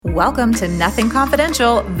Welcome to Nothing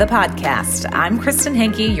Confidential, the podcast. I'm Kristen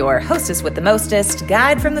Hankey, your hostess with the mostest,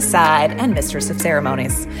 guide from the side, and mistress of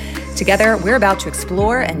ceremonies. Together, we're about to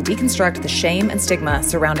explore and deconstruct the shame and stigma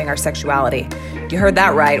surrounding our sexuality. You heard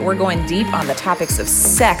that right. We're going deep on the topics of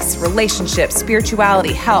sex, relationships,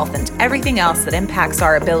 spirituality, health, and everything else that impacts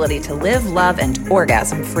our ability to live, love, and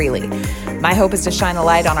orgasm freely. My hope is to shine a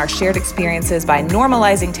light on our shared experiences by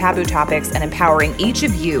normalizing taboo topics and empowering each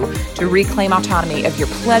of you to reclaim autonomy of your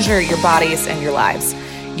pleasure, your bodies, and your lives.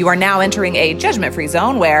 You are now entering a judgment-free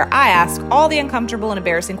zone where I ask all the uncomfortable and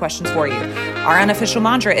embarrassing questions for you. Our unofficial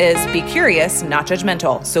mantra is be curious, not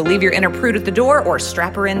judgmental. So leave your inner prude at the door or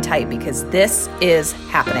strap her in tight because this is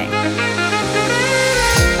happening.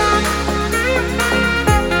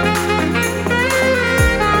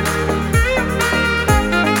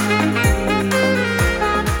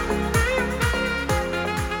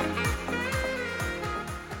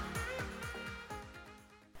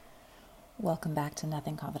 Welcome back to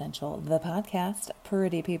Nothing Confidential, the podcast.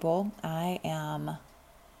 Pretty people, I am,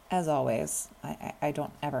 as always, I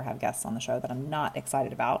don't ever have guests on the show that I'm not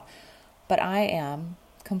excited about, but I am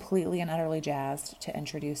completely and utterly jazzed to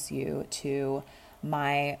introduce you to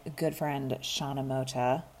my good friend, Shauna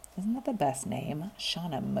Mota. Isn't that the best name?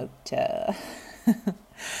 Shauna Mota.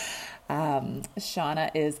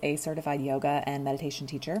 Shauna is a certified yoga and meditation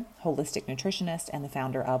teacher, holistic nutritionist, and the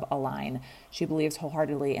founder of Align. She believes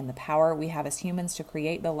wholeheartedly in the power we have as humans to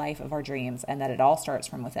create the life of our dreams and that it all starts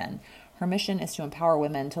from within. Her mission is to empower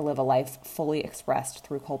women to live a life fully expressed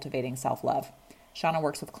through cultivating self-love. Shauna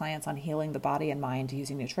works with clients on healing the body and mind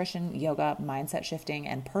using nutrition, yoga, mindset shifting,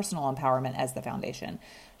 and personal empowerment as the foundation.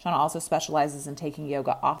 Shauna also specializes in taking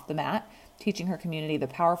yoga off the mat, teaching her community the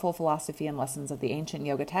powerful philosophy and lessons of the ancient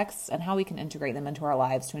yoga texts and how we can integrate them into our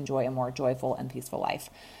lives to enjoy a more joyful and peaceful life.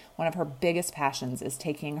 One of her biggest passions is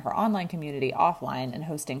taking her online community offline and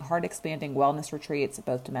hosting heart-expanding wellness retreats,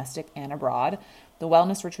 both domestic and abroad. The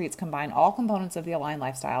wellness retreats combine all components of the Align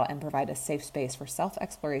lifestyle and provide a safe space for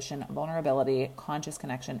self-exploration, vulnerability, conscious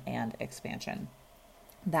connection, and expansion.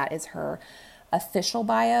 That is her official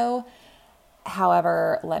bio.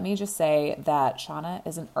 However, let me just say that Shauna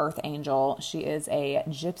is an earth angel. She is a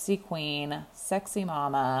gypsy queen, sexy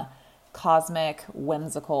mama, cosmic,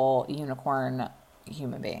 whimsical unicorn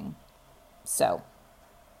human being. So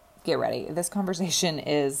get ready. This conversation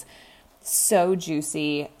is so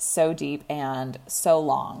juicy, so deep, and so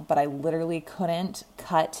long, but I literally couldn't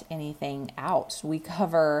cut anything out. We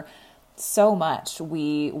cover so much.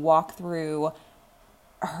 We walk through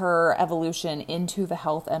her evolution into the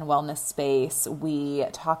health and wellness space. We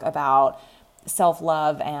talk about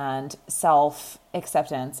self-love and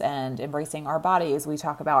self-acceptance and embracing our bodies. We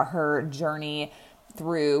talk about her journey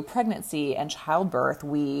through pregnancy and childbirth.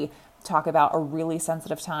 We talk about a really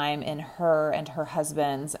sensitive time in her and her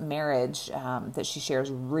husband's marriage that she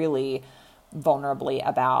shares really vulnerably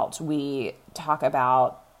about. We talk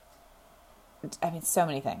about, so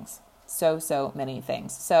many things. So many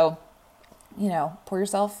things. So, pour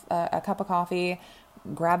yourself a cup of coffee,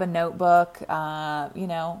 grab a notebook,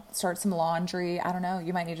 start some laundry. I don't know.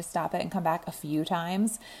 You might need to stop it and come back a few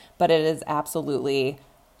times, but it is absolutely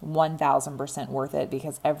 1000% worth it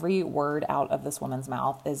because every word out of this woman's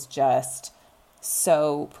mouth is just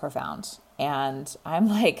so profound. And I'm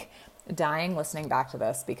dying listening back to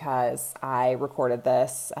this because I recorded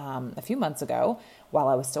this a few months ago while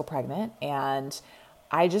I was still pregnant. And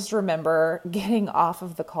I just remember getting off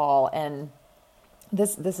of the call, and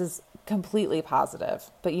this is completely positive,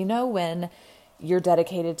 but when you're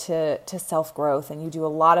dedicated to self-growth and you do a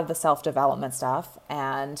lot of the self-development stuff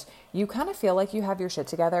and you kind of feel like you have your shit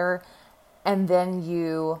together, and then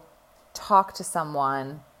you talk to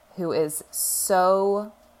someone who is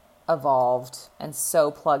so evolved and so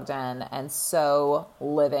plugged in and so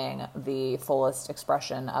living the fullest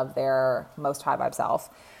expression of their most high vibe self,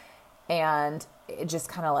 and it just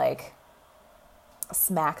kind of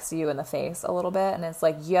smacks you in the face a little bit. And it's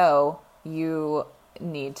yo, you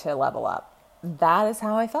need to level up. That is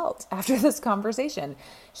how I felt after this conversation.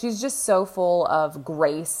 She's just so full of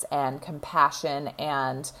grace and compassion,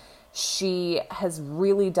 and she has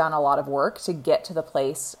really done a lot of work to get to the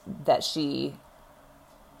place that she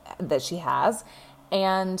has.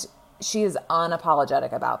 And she is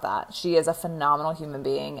unapologetic about that. She is a phenomenal human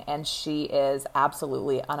being, and she is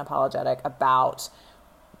absolutely unapologetic about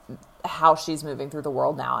how she's moving through the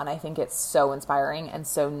world now. And I think it's so inspiring and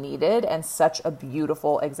so needed and such a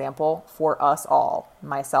beautiful example for us all,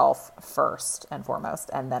 myself first and foremost,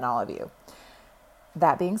 and then all of you.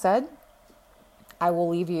 That being said, I will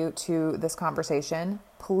leave you to this conversation.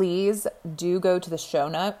 Please do go to the show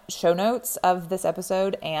notes of this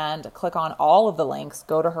episode and click on all of the links.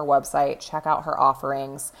 Go to her website, check out her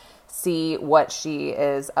offerings, see what she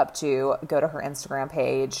is up to. Go to her Instagram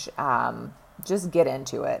page. Just get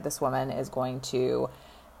into it. This woman is going to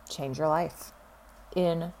change your life.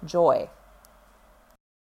 Enjoy.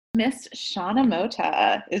 Miss Shauna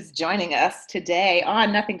Mota is joining us today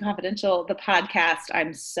on Nothing Confidential, the podcast.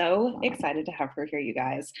 I'm so excited to have her here, you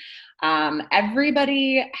guys.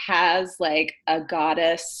 Everybody has like a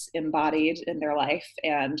goddess embodied in their life,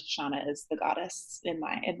 and Shauna is the goddess in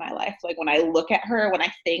my life. Like when I look at her, when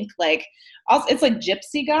I think like, also, it's like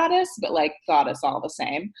gypsy goddess, but like goddess all the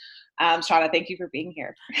same. Shauna, thank you for being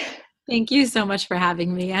here. Thank you so much for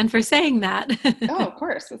having me and for saying that. Oh, of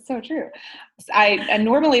course. It's so true. I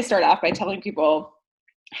normally start off by telling people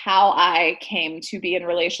how I came to be in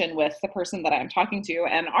relation with the person that I'm talking to.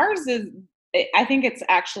 And ours is, I think it's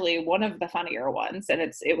actually one of the funnier ones. And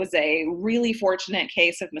it was a really fortunate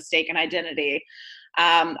case of mistaken identity.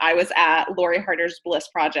 I was at Lori Harder's Bliss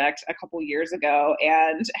Project a couple years ago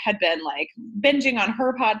and had been like binging on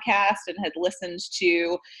her podcast and had listened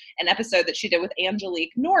to an episode that she did with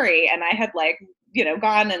Angelique Nori. And I had like,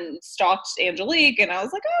 gone and stalked Angelique, and I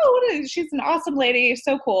was like, oh, she's an awesome lady.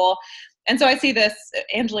 So cool. And so I see this,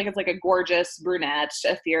 Angelique is like a gorgeous brunette,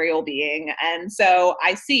 ethereal being. And so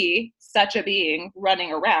I see such a being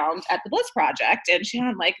running around at the Bliss Project, and she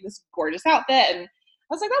had like this gorgeous outfit. And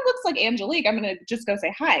I was like, that looks like Angelique. I'm going to just go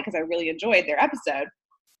say hi because I really enjoyed their episode.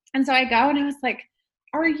 And so I go and I was like,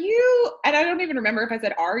 are you, and I don't even remember if I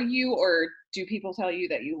said, are you, or do people tell you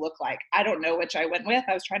that you look like, I don't know which I went with.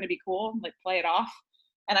 I was trying to be cool, like play it off.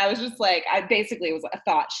 And I was just like, I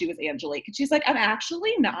thought she was Angelique. And she's like, I'm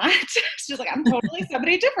actually not. She's like, I'm totally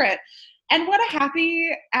somebody different. And what a happy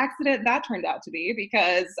accident that turned out to be,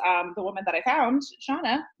 because the woman that I found,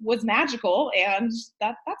 Shauna, was magical, and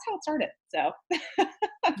that's how it started. So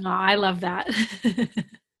Oh, I love that.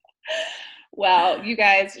 Well, you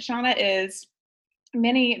guys, Shauna is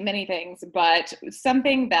many, many things, but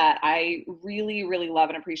something that I really, really love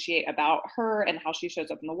and appreciate about her and how she shows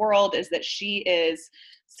up in the world is that she is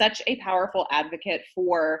such a powerful advocate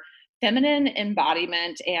for feminine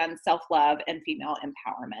embodiment and self-love and female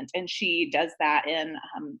empowerment. And she does that in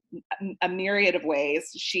a myriad of ways.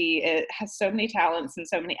 She has so many talents and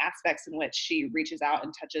so many aspects in which she reaches out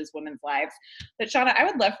and touches women's lives. But Shauna, I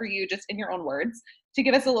would love for you, just in your own words, to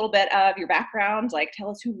give us a little bit of your background, like tell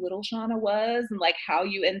us who little Shauna was and like how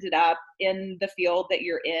you ended up in the field that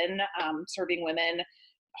you're in, serving women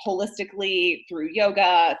holistically through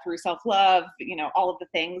yoga, through self-love, all of the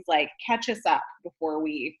things. Like catch us up before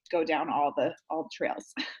we go down all the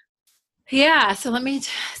trails. Yeah. So let me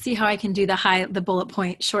see how I can do the bullet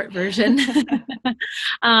point short version.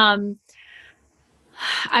 I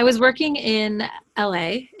was working in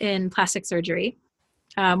LA in plastic surgery,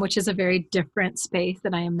 which is a very different space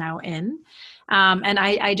that I am now in. And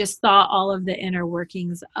I just saw all of the inner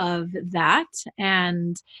workings of that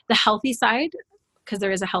and the healthy side, because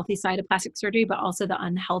there is a healthy side of plastic surgery, but also the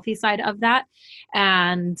unhealthy side of that.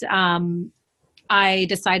 And I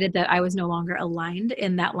decided that I was no longer aligned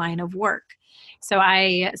in that line of work. So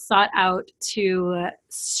I sought out to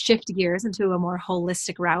shift gears into a more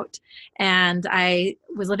holistic route. And I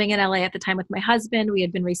was living in LA at the time with my husband. We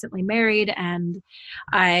had been recently married, and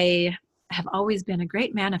I have always been a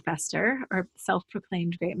great manifester, or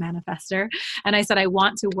self-proclaimed great manifester. And I said, I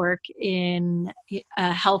want to work in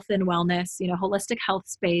health and wellness, holistic health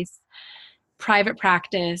space, private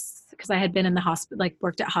practice, because I had been in the hospital, like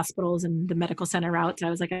worked at hospitals and the medical center route. So I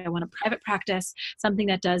was like, I want a private practice, something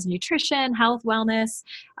that does nutrition, health, wellness,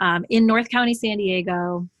 in North County, San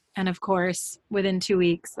Diego. And of course, within 2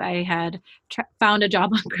 weeks, I had found a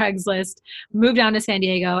job on Craigslist, moved down to San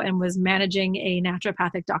Diego, and was managing a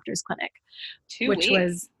naturopathic doctor's clinic. 2 weeks.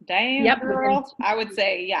 Was damn, yep, girl. I would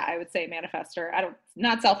say manifester.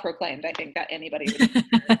 Not self-proclaimed. I think that anybody would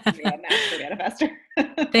be a master manifester.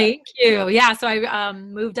 Thank you. Yeah. So I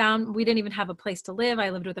moved down. We didn't even have a place to live. I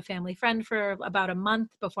lived with a family friend for about a month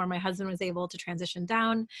before my husband was able to transition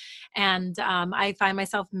down. And I find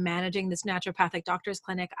myself managing this naturopathic doctor's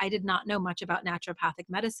clinic. I did not know much about naturopathic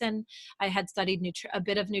medicine. I had studied a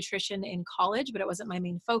bit of nutrition in college, but it wasn't my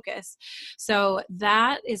main focus. So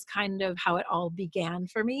that is kind of how it all began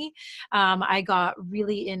for me. I got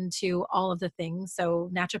really into all of the things.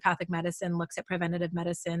 So naturopathic medicine looks at preventative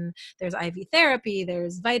medicine. There's IV therapy,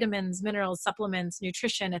 there's vitamins, minerals, supplements,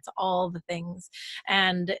 nutrition. It's all the things.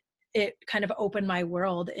 And it kind of opened my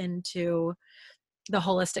world into the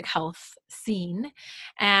holistic health scene.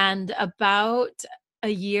 And about a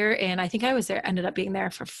year in, I think I was there, ended up being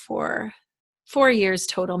there for 4 years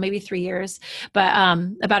total, maybe 3 years, but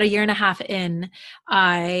about a year and a half in,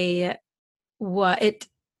 I it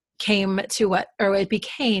it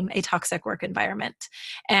became a toxic work environment.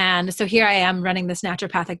 And so here I am running this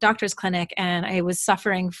naturopathic doctor's clinic, and I was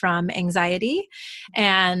suffering from anxiety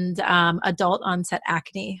and adult onset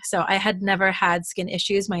acne. So I had never had skin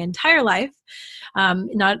issues my entire life,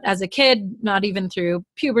 not as a kid, not even through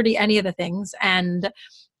puberty, any of the things. And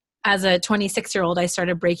as a 26-year-old, I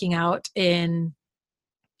started breaking out in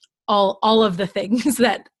all of the things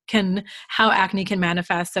that how acne can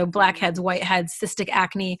manifest. So blackheads, whiteheads, cystic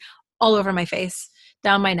acne all over my face,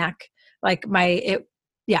 down my neck. Like it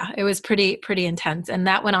was pretty intense. And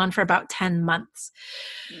that went on for about 10 months.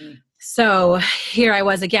 So here I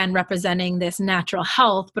was again representing this natural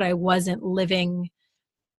health, but I wasn't living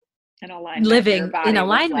in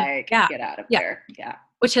alignment. Like, get out of there. Yeah.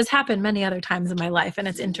 Which has happened many other times in my life. And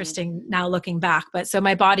it's interesting now looking back. But so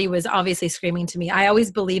my body was obviously screaming to me. I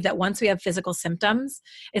always believe that once we have physical symptoms,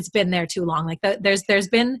 it's been there too long. Like there's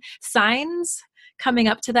been signs coming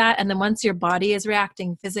up to that. And then once your body is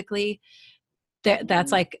reacting physically,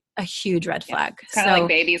 that's like a huge red flag. Kind of like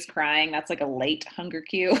babies crying. That's like a late hunger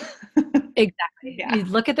cue. Exactly. Yeah. You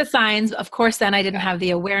look at the signs. Of course, then I didn't have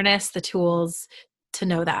the awareness, the tools to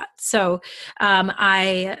know that. So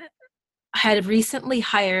I had recently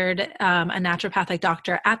hired a naturopathic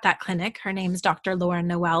doctor at that clinic. Her name's Dr. Lauren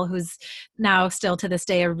Noel, who's now still to this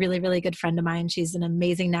day a really, really good friend of mine. She's an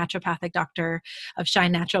amazing naturopathic doctor of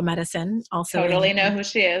Shine Natural Medicine. Also, totally know who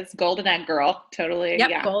she is. Golden Egg Girl. Totally. Yep,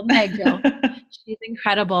 yeah. Golden Egg Girl. She's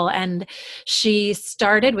incredible. And she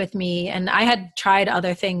started with me, and I had tried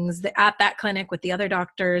other things at that clinic with the other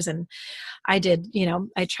doctors. And I did,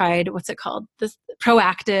 I tried, what's it called? This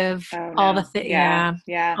Proactiv, all the things.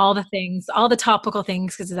 Yeah. All the things, all the topical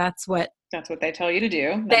things, because that's what they tell you to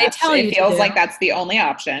do. It feels like that's the only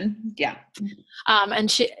option. Yeah.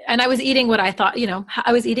 And I was eating what I thought,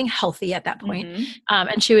 I was eating healthy at that point.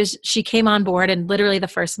 And she came on board, and literally the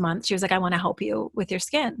first month she was like, I want to help you with your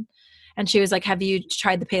skin. And she was like, have you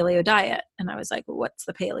tried the paleo diet? And I was like, well, what's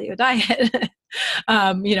the paleo diet?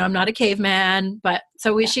 I'm not a caveman, but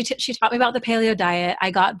so she taught me about the paleo diet.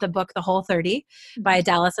 I got the book, The Whole30 by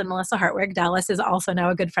Dallas and Melissa Hartwig. Dallas is also now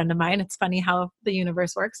a good friend of mine. It's funny how the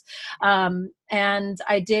universe works. And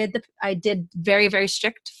I did very, very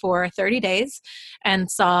strict for 30 days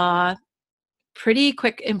and saw pretty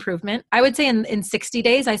quick improvement. I would say in 60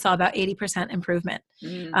 days, I saw about 80% improvement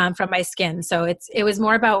from my skin. So it was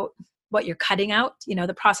more about what you're cutting out,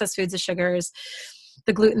 the processed foods, the sugars,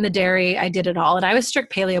 the gluten, the dairy. I did it all. And I was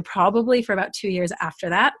strict paleo probably for about 2 years after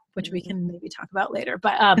that, which we can maybe talk about later.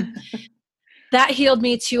 But that healed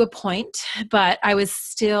me to a point, but I was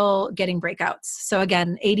still getting breakouts. So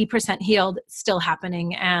again, 80% healed, still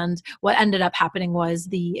happening. And what ended up happening was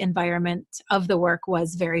the environment of the work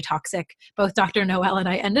was very toxic. Both Dr. Noel and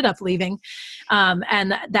I ended up leaving.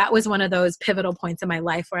 And that was one of those pivotal points in my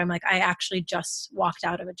life where I'm like, I actually just walked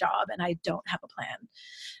out of a job and I don't have a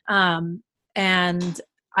plan. And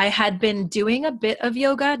I had been doing a bit of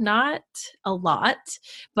yoga, not a lot,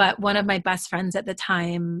 but one of my best friends at the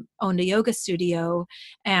time owned a yoga studio,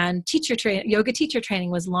 and yoga teacher training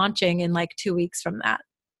was launching in like 2 weeks from that.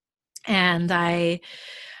 And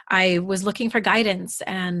I was looking for guidance,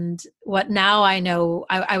 and what now I know,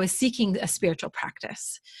 I was seeking a spiritual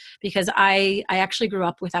practice because I actually grew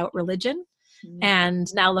up without religion. And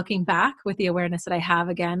now looking back with the awareness that I have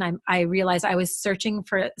again, I realized I was searching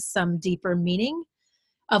for some deeper meaning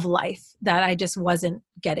of life that I just wasn't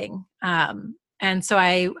getting. And so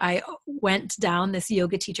I went down this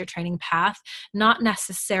yoga teacher training path, not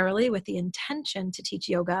necessarily with the intention to teach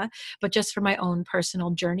yoga, but just for my own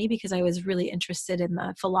personal journey, because I was really interested in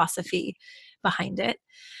the philosophy behind it.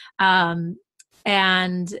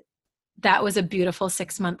 And that was a beautiful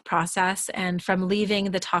 6-month process. And from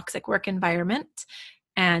leaving the toxic work environment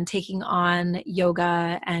and taking on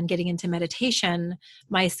yoga and getting into meditation,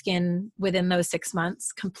 my skin within those 6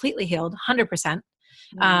 months completely healed, 100%.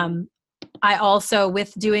 I also,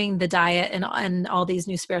 with doing the diet and all these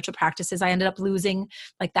new spiritual practices, I ended up losing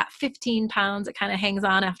like that 15 pounds that kind of hangs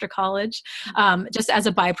on after college, just as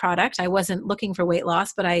a byproduct. I wasn't looking for weight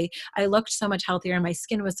loss, but I looked so much healthier and my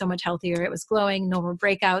skin was so much healthier. It was glowing, no more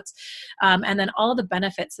breakouts. And then all the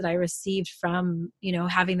benefits that I received from,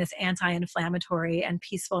 having this anti-inflammatory and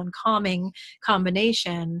peaceful and calming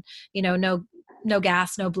combination, no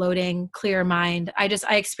gas, no bloating, clear mind. I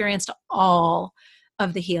experienced all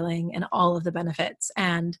of the healing and all of the benefits.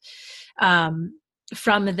 And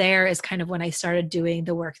from there is kind of when I started doing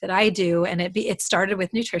the work that I do, and it started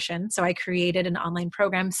with nutrition. So I created an online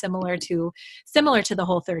program similar to the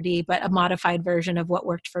Whole30, but a modified version of what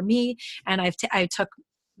worked for me. And I took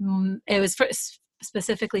it was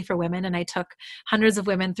specifically for women, and I took hundreds of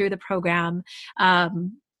women through the program.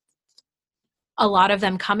 A lot of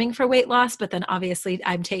them coming for weight loss, but then obviously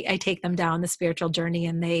I take them down the spiritual journey,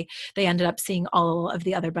 and they ended up seeing all of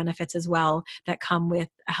the other benefits as well that come with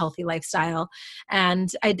a healthy lifestyle. And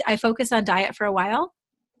I focused on diet for a while,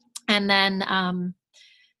 and then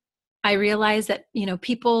I realized that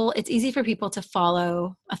it's easy for people to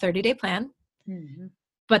follow a 30-day plan. Mm-hmm.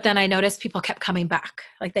 But then I noticed people kept coming back,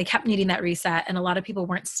 like they kept needing that reset, and a lot of people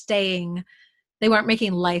weren't staying. They weren't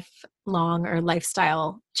making lifelong or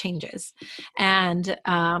lifestyle changes. And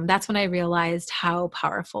that's when I realized how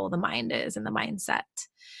powerful the mind is and the mindset.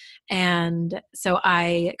 And so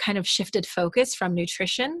I kind of shifted focus from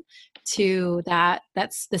nutrition to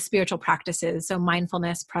that's the spiritual practices. So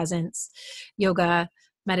mindfulness, presence, yoga,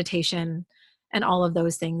 meditation, and all of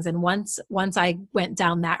those things. And once I went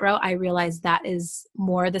down that route, I realized that is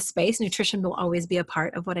more the space. Nutrition will always be a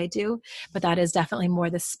part of what I do, but that is definitely more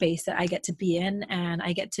the space that I get to be in, and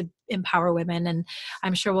I get to empower women. And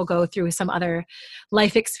I'm sure we'll go through some other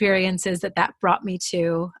life experiences that brought me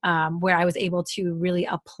to, where I was able to really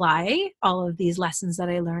apply all of these lessons that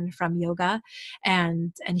I learned from yoga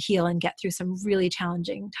and heal and get through some really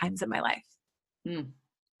challenging times in my life.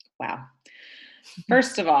 Wow.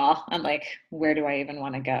 First of all, I'm like, where do I even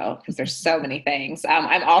want to go? Because there's so many things.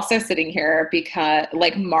 I'm also sitting here because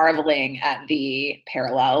marveling at the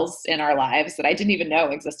parallels in our lives that I didn't even know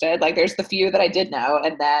existed. Like there's the few that I did know.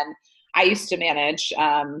 And then I used to manage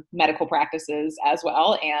medical practices as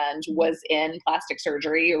well, and was in plastic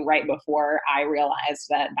surgery right before I realized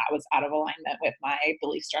that was out of alignment with my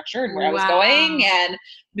belief structure and where I was going, and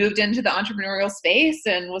moved into the entrepreneurial space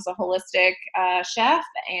and was a holistic chef,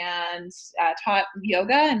 and taught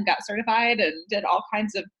yoga and got certified and did all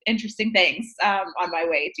kinds of interesting things on my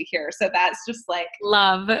way to here. So that's just like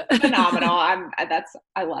love phenomenal. I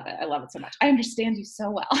love it. I love it so much. I understand you so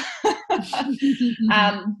well.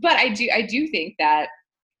 But I do think that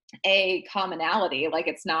a commonality,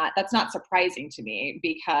 that's not surprising to me,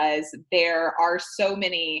 because there are so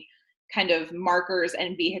many kind of markers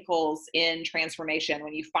and vehicles in transformation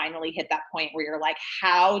when you finally hit that point where you're like,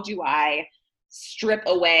 how do I strip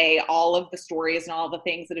away all of the stories and all the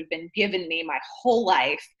things that have been given me my whole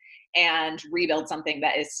life and rebuild something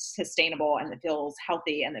that is sustainable and that feels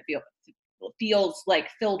healthy and that feels like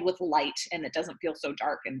filled with light, and it doesn't feel so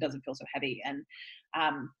dark and doesn't feel so heavy. And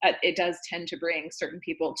it does tend to bring certain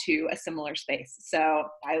people to a similar space. So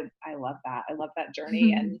I love that. I love that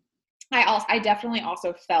journey. Mm-hmm. And I definitely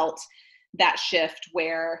also felt that shift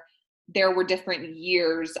where there were different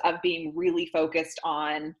years of being really focused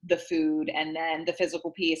on the food and then the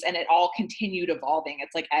physical piece, and it all continued evolving.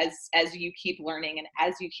 It's like, as you keep learning and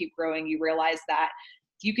as you keep growing, you realize that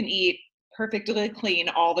you can eat perfectly clean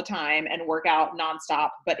all the time and work out nonstop,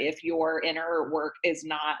 but if your inner work is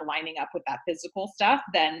not lining up with that physical stuff,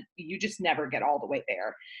 then you just never get all the way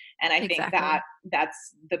there. And I think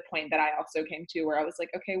that's the point that I also came to, where I was like,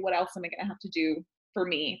 okay, what else am I going to have to do for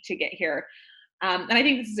me to get here? And I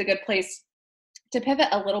think this is a good place to pivot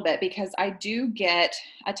a little bit, because I do get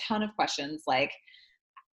a ton of questions. Like,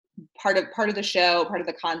 part of the show, part of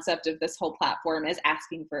the concept of this whole platform is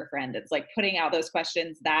asking for a friend. It's like putting out those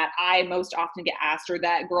questions that I most often get asked, or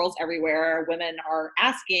that girls everywhere, women are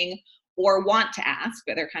asking or want to ask,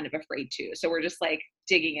 but they're kind of afraid to. So we're just like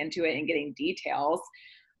digging into it and getting details.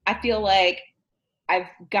 I feel like I've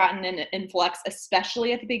gotten an influx,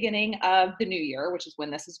 especially at the beginning of the new year, which is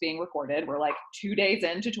when this is being recorded. We're like 2 days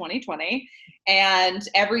into 2020, and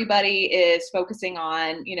everybody is focusing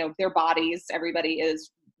on, their bodies. Everybody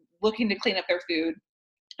is looking to clean up their food.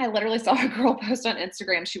 I literally saw a girl post on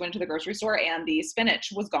Instagram. She went to the grocery store and the spinach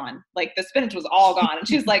was gone. Like the spinach was all gone. And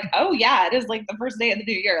she was like, oh yeah, it is like the first day of the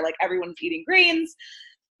new year. Like everyone's eating greens.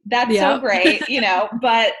 That's so great,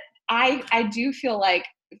 but I do feel like,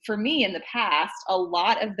 for me in the past, a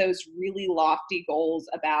lot of those really lofty goals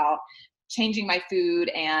about changing my food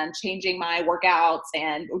and changing my workouts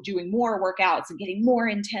and doing more workouts and getting more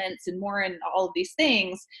intense and more in all of these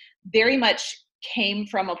things very much came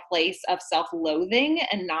from a place of self-loathing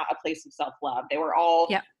and not a place of self-love. They were all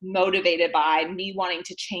motivated by me wanting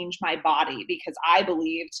to change my body, because I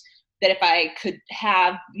believed that if I could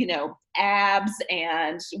have, abs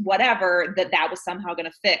and whatever, that was somehow going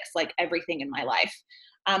to fix like everything in my life.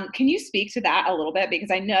 Can you speak to that a little bit? Because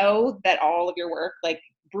I know that all of your work like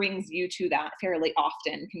brings you to that fairly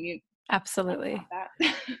often. Can you? Absolutely.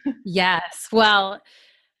 Yes. Well,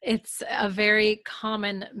 It's a very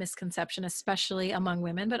common misconception, especially among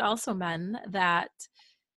women, but also men, that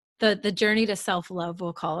the journey to self-love,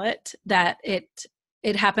 we'll call it, that it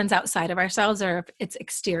happens outside of ourselves, or it's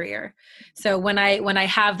exterior. So when I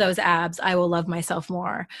have those abs, I will love myself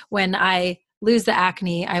more. When I lose the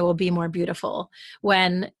acne, I will be more beautiful.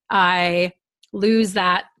 When I lose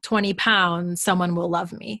that 20 pounds, someone will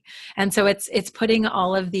love me. And so it's putting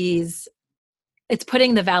all of these, it's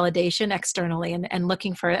putting the validation externally, and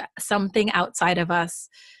looking for something outside of us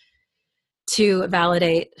to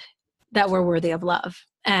validate that we're worthy of love.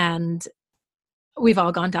 And we've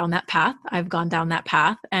all gone down that path. I've gone down that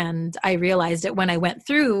path, and I realized it when I went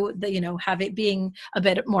through the, have it being a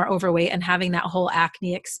bit more overweight and having that whole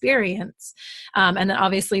acne experience. And then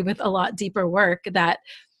obviously with a lot deeper work, that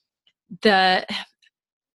the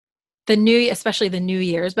new, especially the New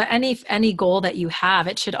Year's, but any goal that you have,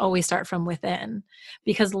 it should always start from within,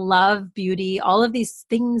 because love, beauty, all of these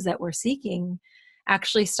things that we're seeking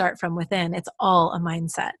actually start from within. It's all a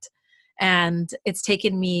mindset. And it's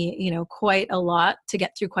taken me, quite a lot to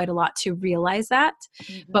get through, quite a lot to realize that.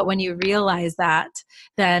 Mm-hmm. But when you realize that,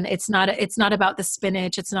 then it's not about the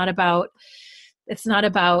spinach. It's not about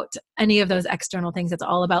any of those external things. It's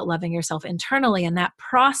all about loving yourself internally. And that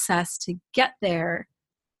process to get there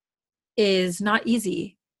is not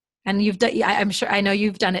easy. And you've done, I know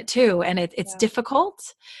you've done it too. And it's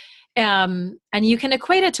difficult. And you can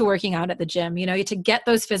equate it to working out at the gym. To get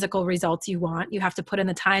those physical results you want, you have to put in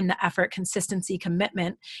the time, the effort, consistency,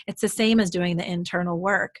 commitment. It's the same as doing the internal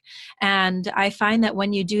work. And I find that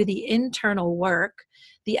when you do the internal work,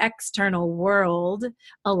 the external world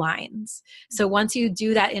aligns. So once you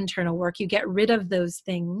do that internal work, you get rid of those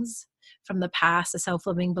things from the past, the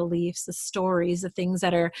self-limiting beliefs, the stories, the things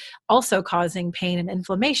that are also causing pain and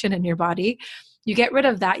inflammation in your body. You get rid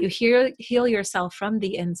of that, you heal yourself from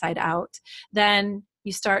the inside out, then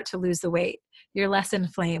you start to lose the weight. You're less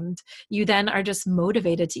inflamed. You then are just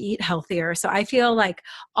motivated to eat healthier. So I feel like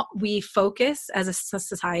we focus as a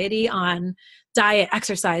society on diet,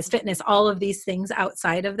 exercise, fitness, all of these things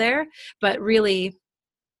outside of there. But really,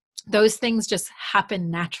 those things just happen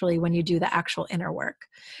naturally when you do the actual inner work.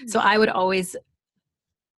 Mm-hmm. So I would always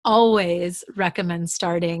recommend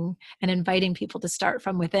starting and inviting people to start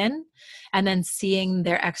from within, and then seeing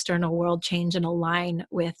their external world change and align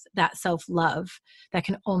with that self-love that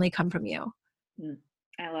can only come from you.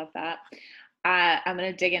 I love that. I'm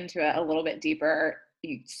going to dig into it a little bit deeper.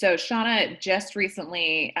 So Shauna just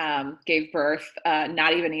recently gave birth,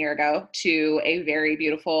 not even a year ago, to a very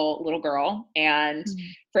beautiful little girl. And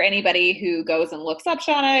for anybody who goes and looks up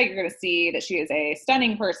Shauna, you're going to see that she is a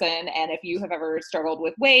stunning person. And if you have ever struggled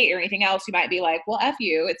with weight or anything else, you might be like, well, F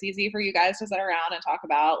you. It's easy for you guys to sit around and talk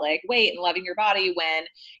about like weight and loving your body when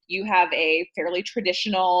you have a fairly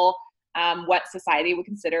traditional what society would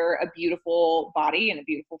consider a beautiful body and a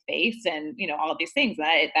beautiful face, and all of these things.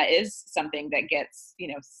 That is something that gets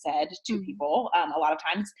said to people a lot of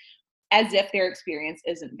times as if their experience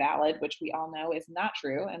isn't valid, which we all know is not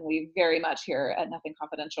true. And we very much here at Nothing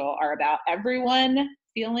Confidential are about everyone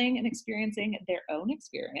feeling and experiencing their own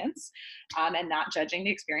experience, and not judging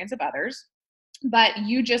the experience of others. But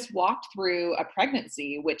you just walked through a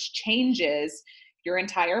pregnancy which changes your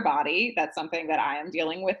entire body. That's something that I am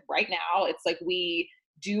dealing with right now. It's like we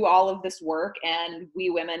do all of this work, and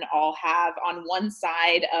we women all have on one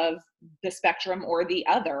side of the spectrum or the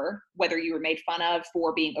other, whether you were made fun of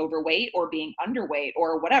for being overweight or being underweight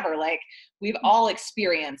or whatever, like we've all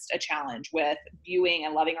experienced a challenge with viewing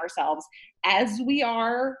and loving ourselves as we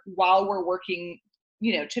are while we're working,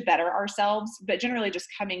 to better ourselves, but generally just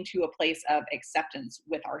coming to a place of acceptance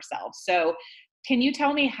with ourselves. So can you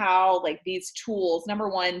tell me how, like, these tools, number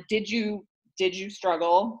one, did you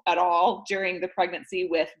struggle at all during the pregnancy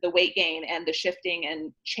with the weight gain and the shifting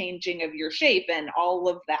and changing of your shape and all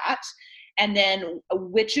of that? And then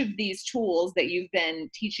which of these tools that you've been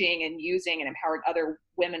teaching and using and empowering other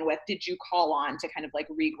women with did you call on to kind of like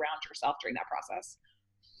reground yourself during that process?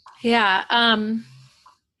 Yeah.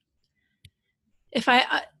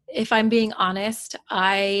 If I'm being honest,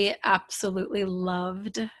 I absolutely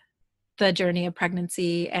loved the journey of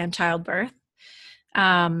pregnancy and childbirth.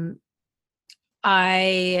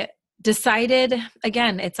 I decided,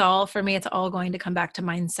 again, it's all going to come back to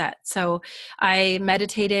mindset. So I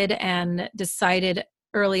meditated and decided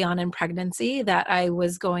early on in pregnancy that I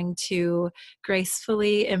was going to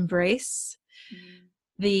gracefully embrace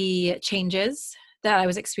the changes that I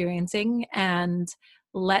was experiencing and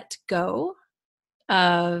let go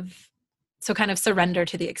of, so kind of surrender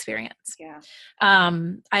to the experience. Yeah.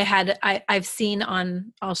 I've seen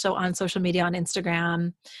also on social media, on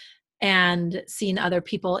Instagram, and seen other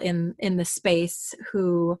people in the space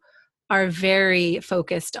who are very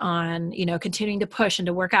focused on, you know, continuing to push and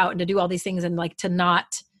to work out and to do all these things and like to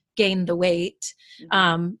not gain the weight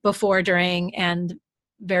before, during, and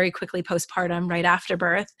very quickly postpartum, right after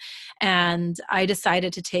birth. And I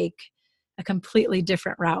decided to take a completely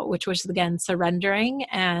different route, which was again surrendering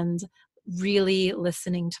and really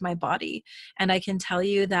listening to my body. And I can tell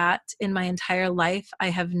you that in my entire life, I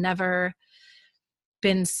have never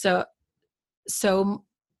been so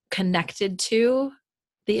connected to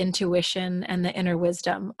the intuition and the inner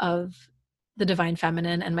wisdom of the divine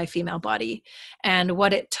feminine and my female body. And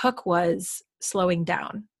what it took was slowing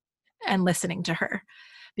down and listening to her.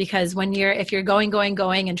 Because if you're going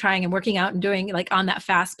and trying and working out and doing like on that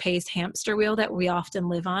fast paced hamster wheel that we often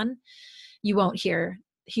live on, he won't hear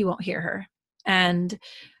her. And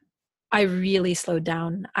I really slowed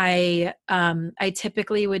down. I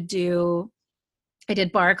typically I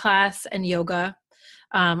did barre class and yoga.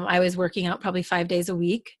 I was working out probably 5 days a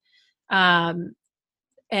week. And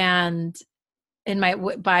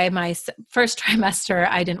by my first trimester,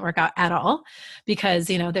 I didn't work out at all because,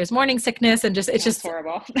 you know, there's morning sickness and it's just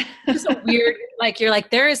horrible. Just a weird, like, you're like,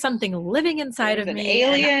 there is something living inside of me. An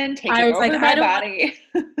alien taking over my body.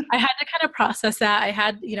 I had to kind of process that. I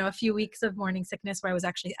had, you know, a few weeks of morning sickness where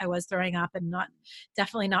I was throwing up and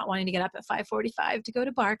definitely not wanting to get up at 5:45 to go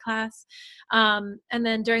to barre class. And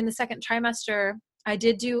then during the second trimester,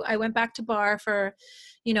 I went back to barre for,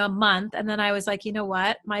 you know, a month. And then I was like, you know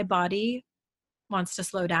what, my body wants to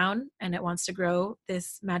slow down and it wants to grow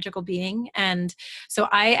this magical being. And so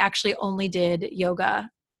I actually only did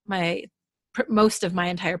yoga most of my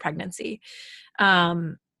entire pregnancy.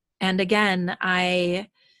 And again,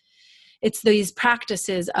 it's these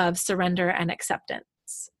practices of surrender and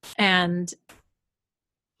acceptance, and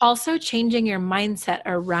also changing your mindset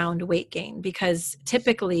around weight gain, because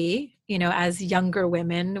typically, you know, as younger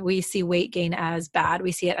women, we see weight gain as bad.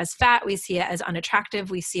 We see it as fat. We see it as unattractive.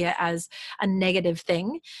 We see it as a negative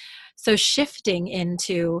thing. So shifting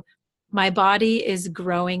into, my body is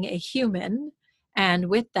growing a human, and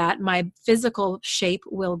with that, my physical shape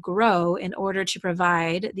will grow in order to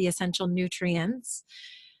provide the essential nutrients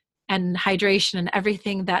and hydration and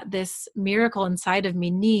everything that this miracle inside of me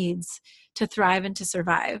needs to thrive and to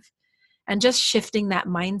survive. And just shifting that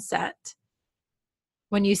mindset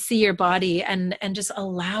when you see your body and just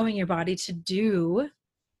allowing your body to do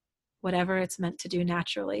whatever it's meant to do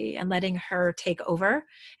naturally and letting her take over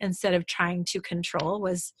instead of trying to control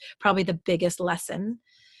was probably the biggest lesson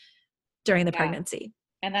during the pregnancy.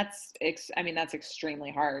 And that's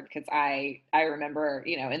extremely hard, because I remember,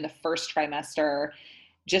 you know, in the first trimester,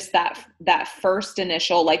 just that first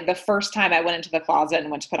initial, like the first time I went into the closet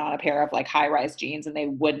and went to put on a pair of like high-rise jeans and they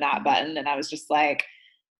would not button. And I was just like,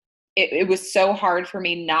 it was so hard for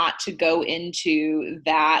me not to go into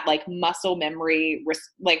that like muscle memory,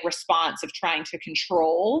 response of trying to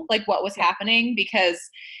control like what was happening, because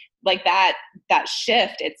like that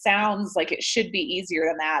shift, it sounds like it should be easier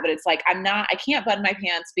than that, but it's like, I can't button my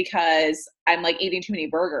pants because I'm like eating too many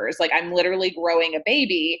burgers. Like I'm literally growing a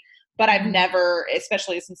baby. But I've never,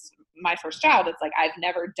 especially since my first child, it's like, I've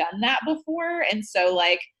never done that before. And so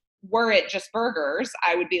like, were it just burgers,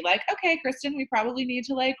 I would be like, okay, Kristen, we probably need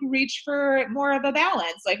to like reach for more of a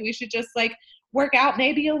balance. Like we should just like work out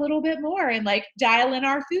maybe a little bit more and like dial in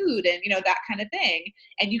our food and, you know, that kind of thing.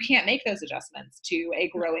 And you can't make those adjustments to a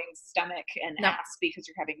growing stomach and ass because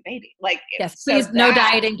you're having a baby. Like, yes, please, no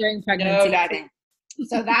dieting during pregnancy. No dieting.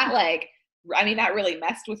 So that like, I mean, that really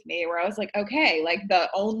messed with me, where I was like, okay, like the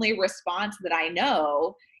only response that I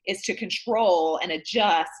know is to control and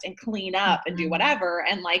adjust and clean up and do whatever.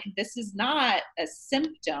 And like, this is not a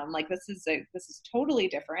symptom. Like this is totally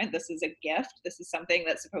different. This is a gift. This is something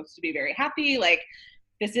that's supposed to be very happy. Like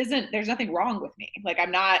there's nothing wrong with me. Like I'm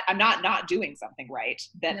not doing something right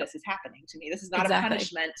that this is happening to me. This is not a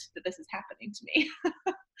punishment that this is happening to me.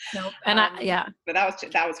 Nope. And but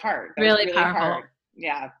that was hard. That really was powerful. Hard.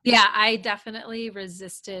 Yeah. I definitely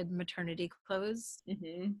resisted maternity clothes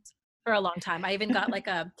for a long time. I even got like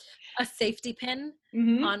a safety pin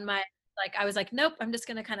on my, like, I was like, nope, I'm just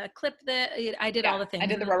going to kind of clip I did all the things. I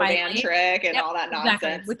did the rubber band trick and all that nonsense.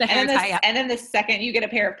 Exactly. With the hair tie up. And then the second you get a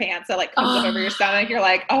pair of pants that like comes up over your stomach, you're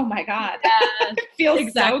like, oh my God, it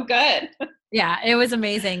feels so good. Yeah, it was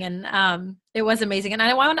amazing. And it was amazing. And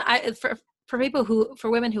for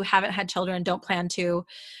women who haven't had children, don't plan to,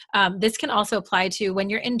 this can also apply to when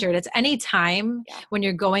you're injured. It's any time when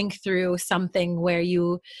you're going through something where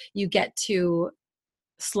you get to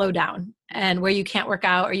slow down and where you can't work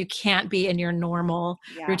out or you can't be in your normal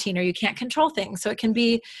routine or you can't control things. So it can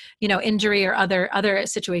be, you know, injury or other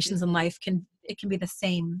situations in life it can be the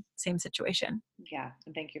same situation. Yeah.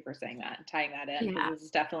 And thank you for saying that and tying that in, because Yeah. this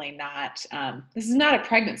is definitely not, this is not a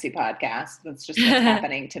pregnancy podcast. That's just what's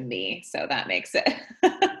happening to me. So that makes it, I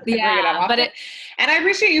bring it up Yeah, but often. And I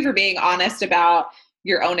appreciate you for being honest about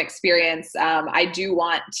your own experience. I do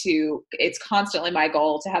want to, it's constantly my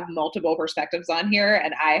goal to have multiple perspectives on here.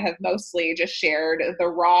 And I have mostly just shared the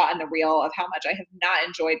raw and the real of how much I have not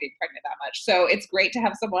enjoyed being pregnant that much. So it's great to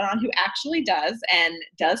have someone on who actually does and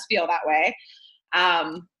does feel that way.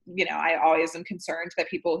 I always am concerned that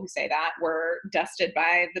people who say that were dusted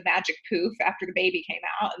by the magic poof after the baby came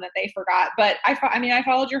out and that they forgot. But I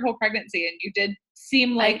followed your whole pregnancy and you did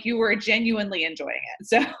seem like you were genuinely enjoying it.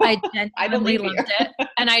 So I I genuinely believe you. loved it.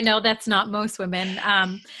 And I know that's not most women.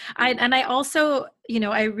 I also,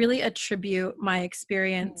 I really attribute my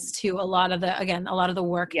experience to a lot of the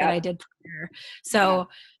work that I did prior. So,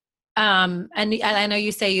 and I know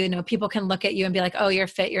you say, people can look at you and be like, oh, you're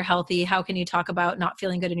fit, you're healthy. How can you talk about not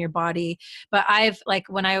feeling good in your body? But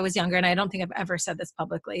when I was younger, and I don't think I've ever said this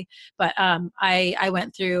publicly, but I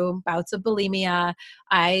went through bouts of bulimia.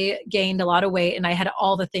 I gained a lot of weight and I had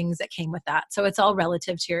all the things that came with that. So it's all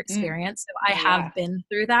relative to your experience. So I have been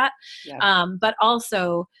through that. But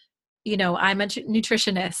also, I'm a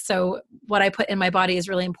nutritionist. So what I put in my body is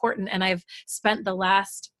really important. And I've spent the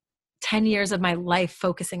last 10 years of my life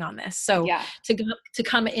focusing on this. So to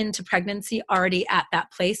come into pregnancy already at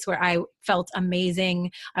that place where I felt amazing,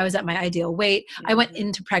 I was at my ideal weight. I went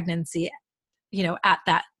into pregnancy, at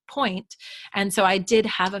that point. And so I did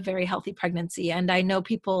have a very healthy pregnancy. And I know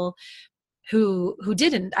people who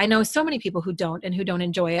didn't. I know so many people who don't and who don't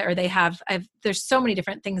enjoy it, or there's so many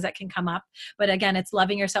different things that can come up. But again, it's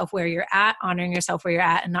loving yourself where you're at, honoring yourself where you're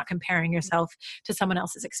at, and not comparing yourself to someone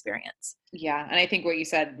else's experience. Yeah. And I think what you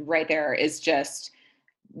said right there is just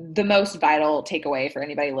the most vital takeaway for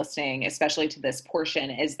anybody listening, especially to this portion,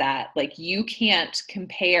 is that like, you can't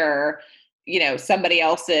compare, somebody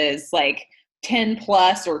else's like 10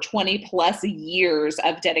 plus or 20 plus years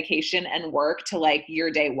of dedication and work to like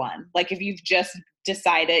your day one. Like if you've just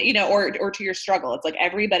decided, or to your struggle, it's like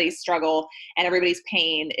everybody's struggle and everybody's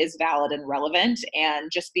pain is valid and relevant.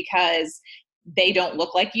 And just because they don't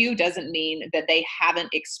look like you doesn't mean that they haven't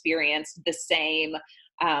experienced the same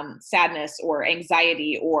sadness or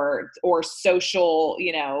anxiety or social,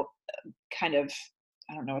 kind of,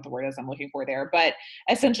 I don't know what the word is I'm looking for there, but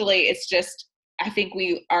essentially it's just, I think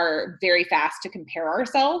we are very fast to compare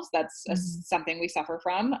ourselves. That's something we suffer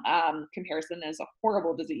from. Comparison is a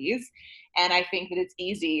horrible disease. And I think that it's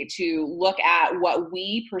easy to look at what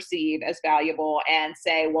we perceive as valuable and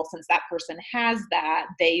say, well, since that person has that,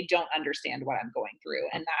 they don't understand what I'm going through.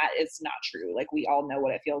 And that is not true. Like we all know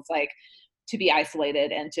what it feels like to be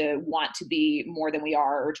isolated and to want to be more than we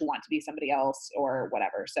are, or to want to be somebody else or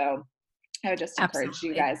whatever. So I would just encourage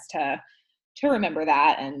you guys to remember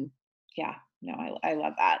that. And I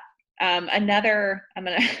love that. I'm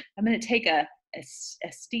going to take a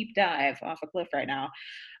steep dive off a cliff right now,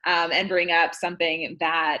 and bring up something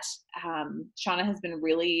that, Shauna has been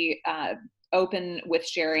really, open with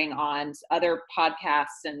sharing on other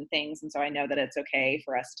podcasts and things. And so I know that it's okay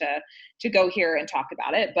for us to go here and talk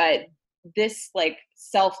about it, but this like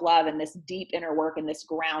self-love and this deep inner work and this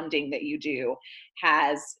grounding that you do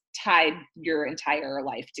has tied your entire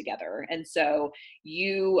life together. And so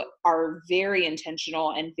you are very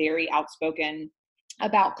intentional and very outspoken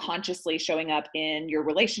about consciously showing up in your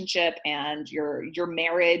relationship and your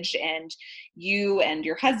marriage. And you and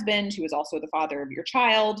your husband, who is also the father of your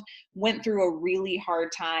child, went through a really hard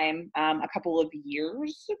time a couple of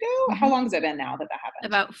years ago. How long has it been now that happened?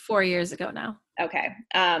 About 4 years ago now. Okay.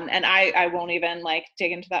 And I won't even like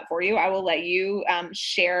dig into that for you. I will let you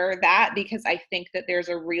share that, because I think that there's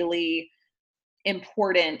a really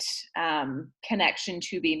important connection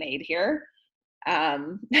to be made here.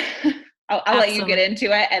 I'll let you get into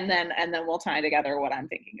it, and then we'll tie together what I'm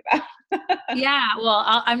thinking about. Yeah, well,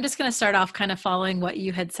 I'm just going to start off kind of following what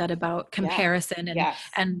you had said about comparison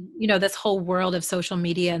and this whole world of social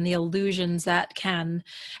media and the illusions that and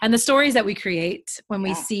the stories that we create when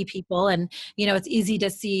we see people. And it's easy to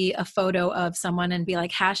see a photo of someone and be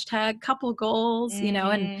like #couple goals, and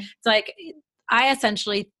it's like I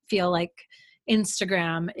essentially feel like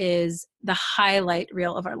Instagram is the highlight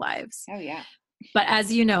reel of our lives. Oh yeah. But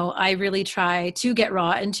as you know, I really try to get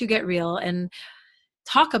raw and to get real and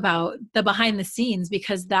talk about the behind the scenes,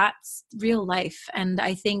 because that's real life. And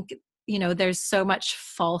I think, there's so much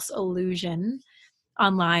false illusion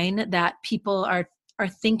online that people are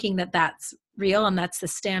thinking that that's real and that's the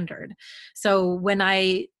standard. So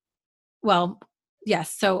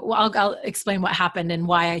Yes. So I'll explain what happened and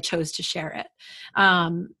why I chose to share it.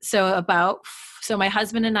 So my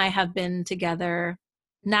husband and I have been together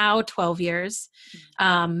now 12 years,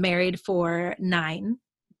 married for 9,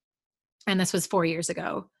 and this was 4 years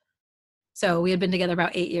ago. So we had been together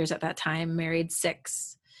about 8 years at that time, married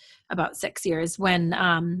about 6 years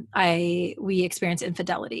when we experienced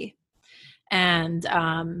infidelity. And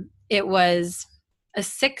it was a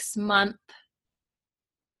 6-month,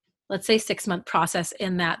 let's say 6-month process,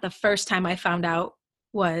 in that the first time I found out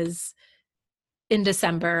was in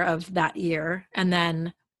December of that year, and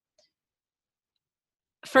then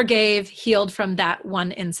forgave, healed from that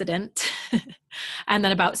one incident. And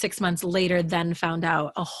then about 6 months later, then found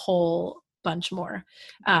out a whole bunch more.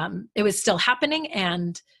 It was still happening,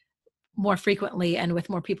 and more frequently and with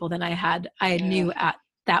more people than I knew at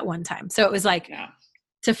that one time. So it was like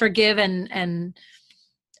to forgive and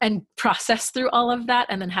process through all of that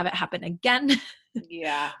and then have it happen again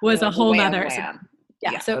was a whole nother.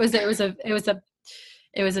 So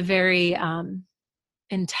it was a very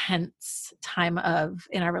intense time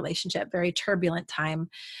in our relationship, very turbulent time.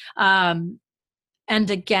 And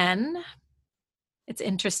again, it's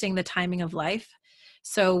interesting, the timing of life.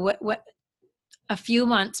 So what a few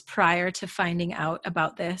months prior to finding out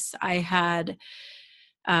about this, I had,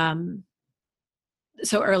 so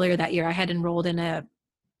earlier that year, I had enrolled in a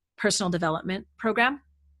personal development program.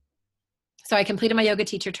 So I completed my yoga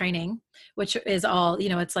teacher training, which is all,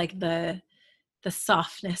 it's like the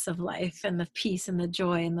softness of life and the peace and the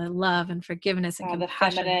joy and the love and forgiveness and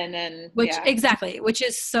compassion, the feminine and exactly, which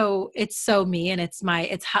is it's so me, and it's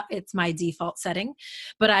my default setting.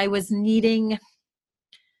 But I was needing,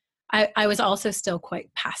 I was also still quite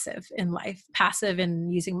passive in life, passive in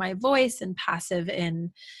using my voice and passive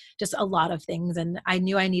in just a lot of things. And I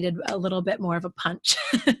knew I needed a little bit more of a punch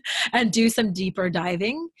and do some deeper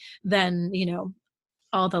diving than,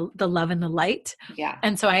 all the love and the light. Yeah.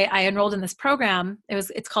 And so I enrolled in this program.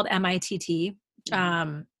 It's called MITT,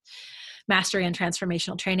 Mastery and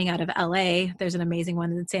Transformational Training, out of LA. There's an amazing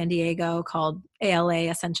one in San Diego called ALA,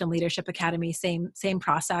 Ascension Leadership Academy. Same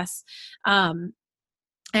process.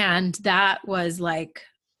 And that was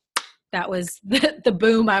the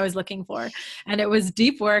boom I was looking for. And it was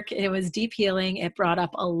deep work. It was deep healing. It brought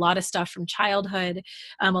up a lot of stuff from childhood,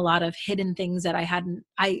 a lot of hidden things that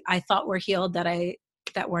I thought were healed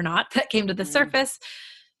that were not, that came to the surface.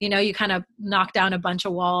 You kind of knock down a bunch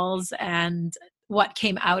of walls, and what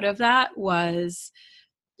came out of that was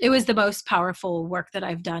the most powerful work that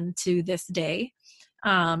I've done to this day.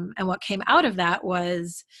 And what came out of that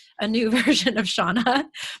was a new version of Shauna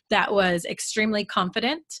that was extremely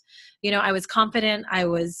confident. I was confident.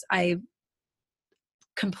 I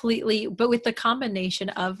completely, but with the combination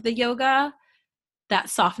of the yoga, that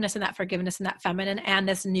softness and that forgiveness and that feminine, and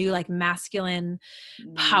this new like masculine,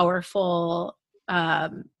 powerful,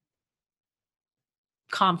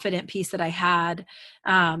 confident piece that I had,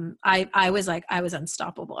 I was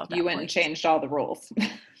unstoppable at that point. You went and changed all the rules.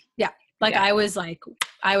 I was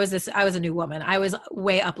a new woman. I was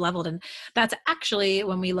way up leveled. And that's actually,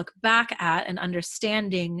 when we look back at and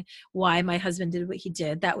understanding why my husband did what he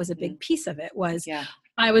did, that was a big piece of it.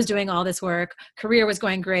 I was doing all this work, career was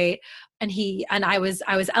going great, and I was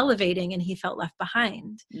elevating, and he felt left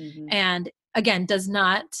behind. And again, does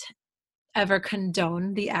not ever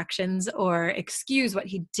condone the actions or excuse what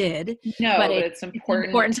he did. No, but it's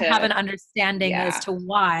important to have an understanding as to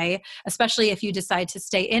why, especially if you decide to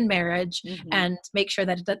stay in marriage, and make sure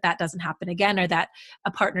that doesn't happen again, or that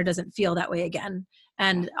a partner doesn't feel that way again.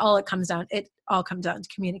 And it all comes down to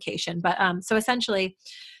communication. But so essentially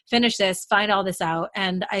finish this, find all this out.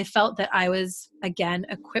 And I felt that I was, again,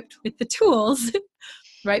 equipped with the tools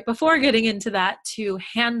right before getting into that to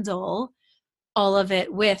handle all of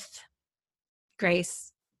it with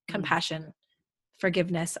grace, compassion,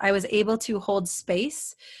 forgiveness. I was able to hold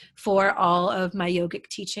space for all of my yogic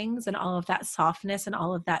teachings and all of that softness and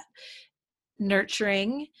all of that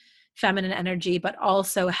nurturing feminine energy, but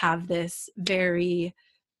also have this very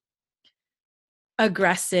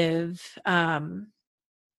aggressive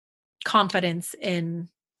confidence in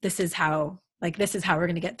this is how we're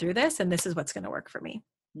going to get through this, and this is what's going to work for me.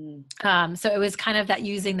 So it was kind of that,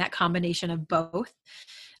 using that combination of both,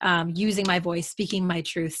 using my voice, speaking my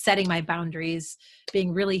truth, setting my boundaries,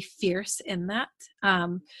 being really fierce in that,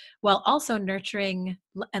 while also nurturing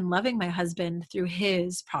and loving my husband through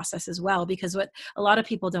his process as well. Because what a lot of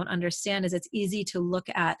people don't understand is it's easy to look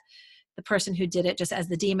at the person who did it just as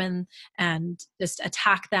the demon and just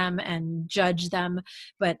attack them and judge them.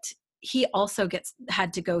 But he also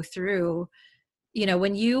had to go through,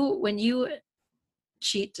 when you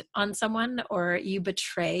cheat on someone or you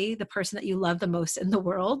betray the person that you love the most in the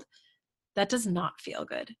world, that does not feel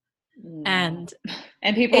good. No. And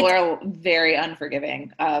And people are very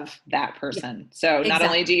unforgiving of that person. So not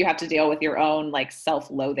only do you have to deal with your own like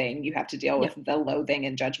self-loathing, you have to deal with the loathing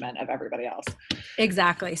and judgment of everybody else.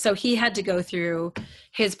 Exactly. So he had to go through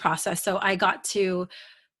his process. So I got to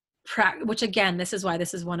which again, this is why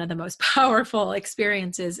this is one of the most powerful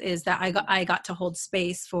experiences, is that I got to hold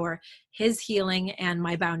space for his healing and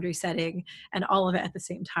my boundary setting and all of it at the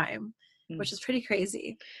same time, which is pretty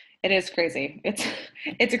crazy. It is crazy.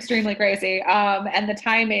 It's extremely crazy. And the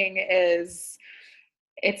timing is,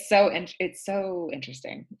 it's so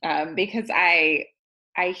interesting. Because I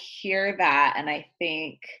hear that, and I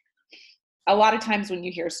think a lot of times when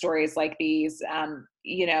you hear stories like these,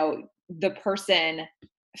 you know, the person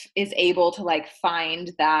is able to like find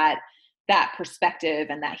that perspective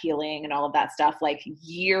and that healing and all of that stuff like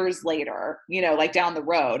years later, you know, like down the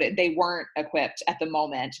road. They weren't equipped at the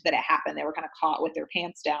moment that it happened. They were kind of caught with their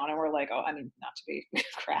pants down, and we're like, oh, I mean, not to be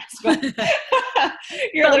crass, but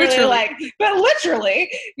you're literally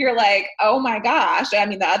you're like, oh my gosh. I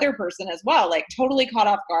mean, the other person as well, like totally caught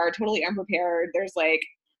off guard, totally unprepared. There's like,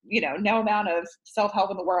 you know, no amount of self-help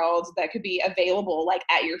in the world that could be available like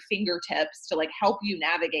at your fingertips to like help you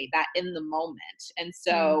navigate that in the moment. And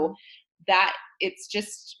so that it's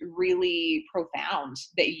just really profound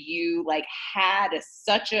that you like had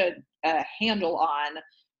such a handle on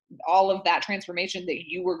all of that transformation that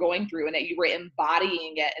you were going through, and that you were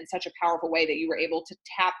embodying it in such a powerful way that you were able to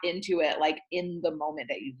tap into it like in the moment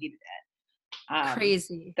that you needed it.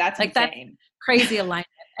 Crazy. That's like insane. That crazy alignment.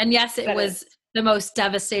 And yes, it was the most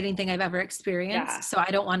devastating thing I've ever experienced. Yeah. So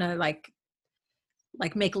I don't want to like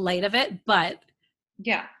make light of it, but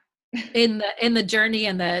yeah, in the journey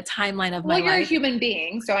and the timeline of my life. Well, you're a human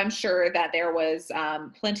being, so I'm sure that there was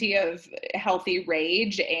plenty of healthy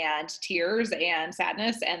rage and tears and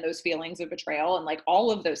sadness and those feelings of betrayal and like all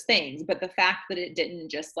of those things. But the fact that it didn't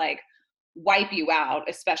just like wipe you out,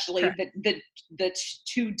 especially the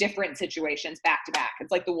two different situations back to back. It's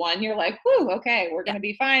like the one you're like, whoo, okay, we're going to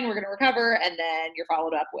be fine. We're going to recover. And then you're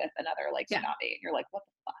followed up with another like tsunami and you're like, what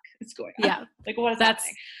the fuck is going on? Yeah. Like what is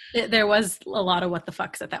happening? There was a lot of what the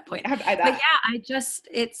fucks at that point. But yeah,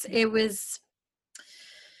 it was,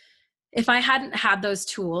 if I hadn't had those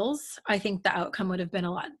tools, I think the outcome would have been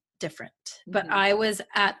a lot different. But I was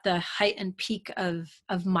at the height and peak of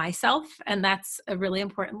myself, and that's a really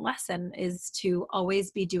important lesson, is to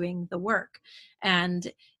always be doing the work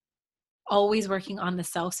and always working on the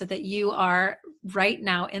self, so that you are right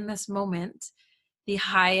now in this moment the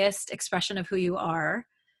highest expression of who you are,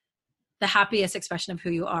 the happiest expression of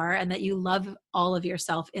who you are, and that you love all of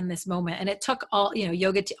yourself in this moment. And it took all, you know,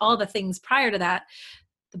 yoga, all the things prior to that,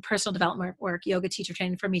 the personal development work, yoga teacher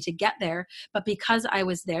training, for me to get there. But because I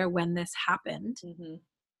was there when this happened,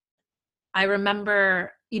 I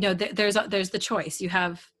remember, you know, there's the choice you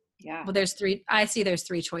have. Yeah. Well, there's three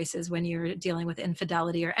choices when you're dealing with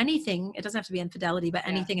infidelity or anything. It doesn't have to be infidelity, but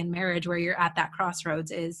anything in marriage where you're at that crossroads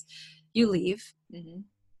is you leave.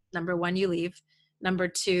 Number one, you leave. Number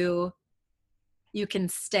two, you can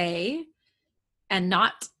stay and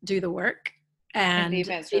not do the work and be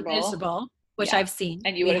miserable, which I've seen.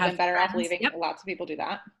 And you would have been better off leaving. Lots of people do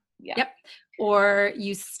that. Or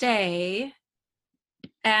you stay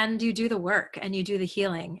and you do the work and you do the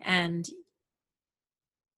healing. And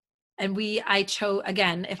I chose,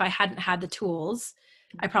 again, if I hadn't had the tools,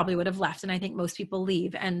 I probably would have left. And I think most people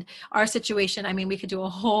leave. And our situation, I mean, we could do a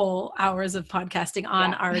whole hours of podcasting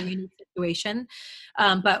on our unique situation.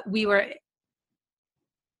 But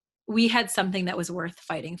we had something that was worth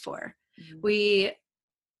fighting for.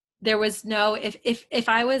 There was no, if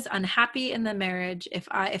I was unhappy in the marriage,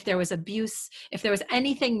 if there was abuse, if there was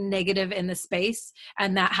anything negative in the space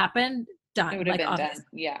and that happened, done. It would have been done.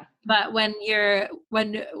 Yeah. But when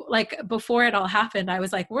like before it all happened, I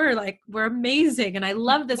was like, we're amazing. And I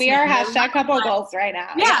love this. We are hashtag couple goals right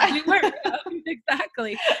now. Yeah, we were.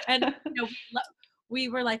 Exactly. And you know, we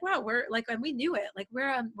were like, wow, we're like, and we knew it, like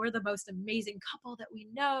we're the most amazing couple that we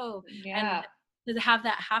know. And to have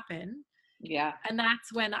that happen. Yeah. And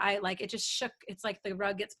that's when I it just shook. It's like the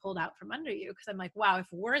rug gets pulled out from under you. Cause I'm like, wow, if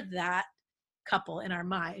we're that couple in our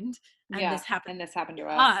mind and this happened to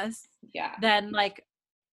us, then like,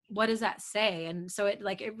 what does that say? And so it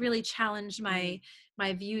really challenged my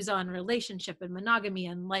views on relationship and monogamy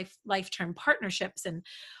and life-term partnerships and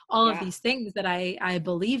all of these things that I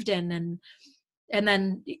believed in. And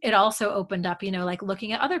then it also opened up, you know, like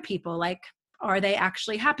looking at other people, like are they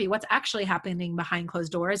actually happy? What's actually happening behind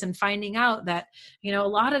closed doors? And finding out that, you know, a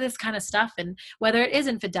lot of this kind of stuff, and whether it is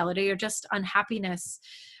infidelity or just unhappiness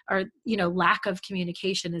or, you know, lack of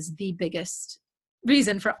communication, is the biggest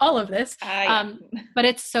reason for all of this. But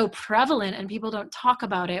it's so prevalent and people don't talk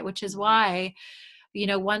about it, which is why, you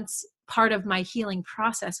know, once part of my healing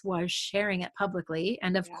process was sharing it publicly.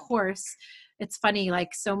 And of course, it's funny,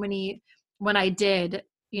 like so many, when I did,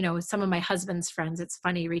 you know, some of my husband's friends, it's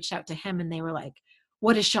funny, reached out to him and they were like,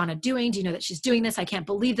 what is Shauna doing? Do you know that she's doing this? I can't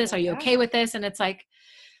believe this. Are you okay with this? And it's like,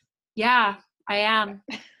 yeah, I am.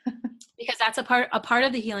 Because that's a part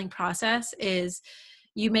of the healing process is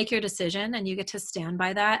you make your decision and you get to stand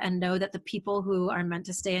by that and know that the people who are meant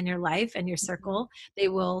to stay in your life and your circle, they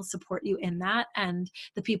will support you in that. And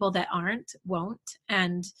the people that aren't, won't.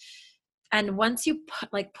 And once you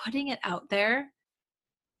putting it out there,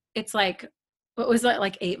 it's like, what was that,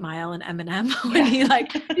 like 8 Mile and Eminem when he's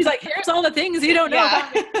like, here's all the things you don't know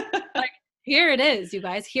about me. Like, here it is, you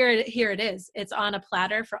guys, here it is. It's on a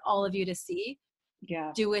platter for all of you to see.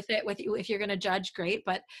 Yeah. Do with it you. If you're going to judge, great.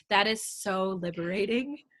 But that is so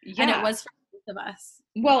liberating. Yeah. And it was for both of us.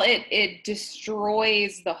 Well, it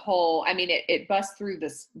destroys the whole, I mean, it busts through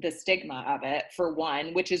the stigma of it, for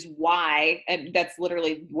one, which is why, and that's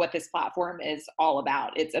literally what this platform is all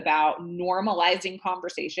about. It's about normalizing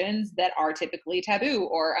conversations that are typically taboo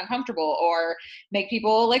or uncomfortable, or make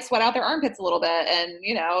people like sweat out their armpits a little bit and,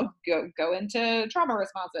 you know, go into trauma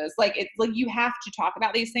responses. Like, it's like, you have to talk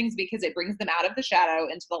about these things because it brings them out of the shadow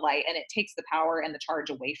into the light, and it takes the power and the charge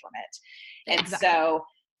away from it. And so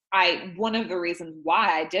one of the reasons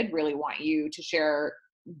why I did really want you to share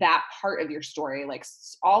that part of your story, like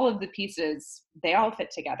all of the pieces, they all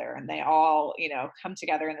fit together and they all, you know, come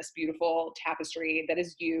together in this beautiful tapestry that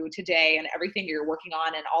is you today, and everything you're working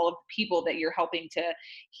on and all of the people that you're helping to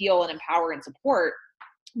heal and empower and support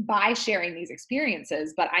by sharing these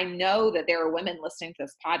experiences. But I know that there are women listening to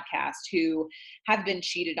this podcast who have been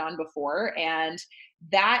cheated on before. And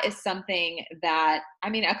that is something that, I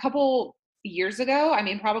mean, a couple years ago, I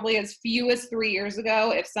mean, probably as few as 3 years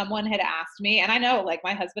ago, if someone had asked me, and I know like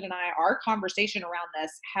my husband and I, our conversation around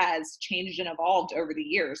this has changed and evolved over the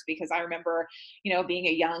years, because I remember, you know, being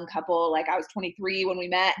a young couple, like I was 23 when we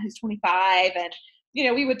met, he's 25, and you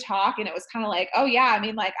know, we would talk and it was kind of like, oh yeah, I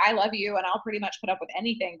mean, like, I love you and I'll pretty much put up with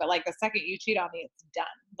anything, but like the second you cheat on me, it's done.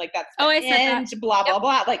 Like that's I said that. Blah, blah,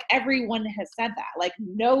 blah. Like everyone has said that. Like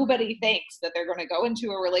nobody thinks that they're going to go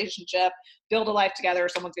into a relationship, build a life together,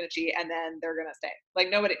 someone's going to cheat, and then they're going to stay. Like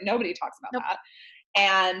nobody talks about that.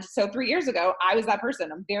 And so 3 years ago, I was that person.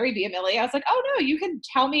 I'm very vehemently, I was like, oh no, you can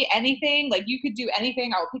tell me anything. Like you could do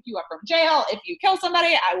anything. I will pick you up from jail. If you kill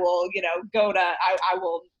somebody, I will, you know, I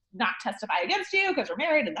will not testify against you because we're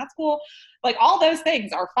married and that's cool. Like all those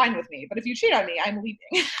things are fine with me. But if you cheat on me, I'm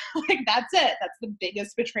leaving. Like that's it. That's the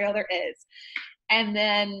biggest betrayal there is. And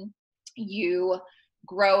then you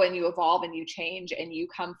grow and you evolve and you change and you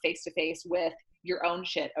come face to face with your own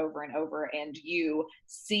shit over and over. And you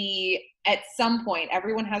see at some point,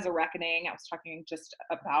 everyone has a reckoning. I was talking just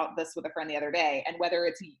about this with a friend the other day, and whether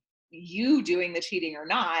it's you doing the cheating or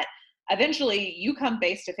not, eventually you come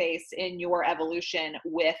face to face in your evolution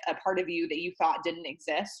with a part of you that you thought didn't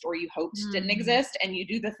exist or you hoped didn't exist. And you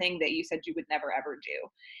do the thing that you said you would never, ever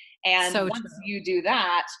do. And so once you do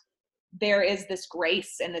that, there is this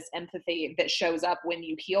grace and this empathy that shows up when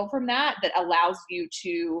you heal from that allows you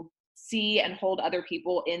to see and hold other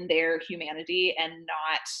people in their humanity and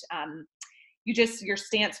not, your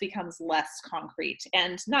stance becomes less concrete.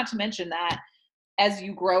 And not to mention that as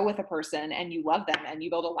you grow with a person and you love them and you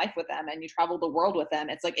build a life with them and you travel the world with them,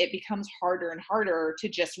 it's like it becomes harder and harder to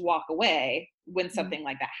just walk away when something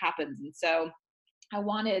like that happens. And so I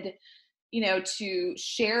wanted, you know, to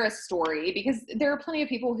share a story because there are plenty of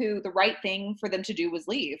people who the right thing for them to do was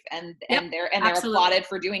leave, and they're applauded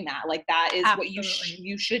for doing that. Like that is what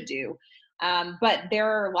you should do. But there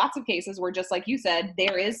are lots of cases where, just like you said,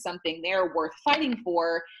 there is something there worth fighting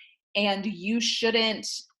for, and you shouldn't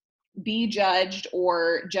be judged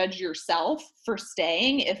or judge yourself for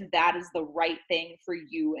staying if that is the right thing for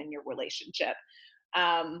you and your relationship.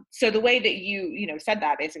 So the way that you said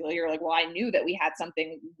that, basically you're like, well, I knew that we had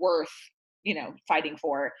something worth, fighting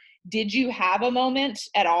for. Did you have a moment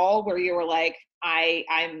at all where you were like,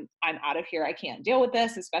 I'm out of here. I can't deal with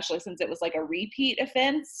this, especially since it was like a repeat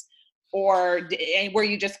offense? Or where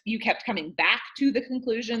you kept coming back to the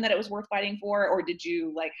conclusion that it was worth fighting for? Or did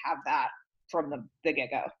you like have that from the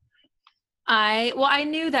get-go? I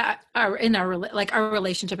knew that our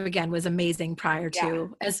relationship again was amazing prior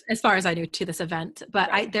to, as far as I knew, to this event. But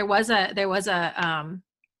right. there was a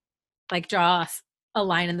like draw a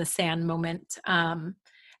line in the sand moment.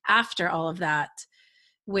 after all of that,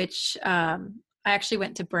 which I actually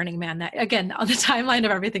went to Burning Man. That again, the timeline of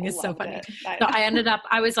everything is so funny. So I ended up,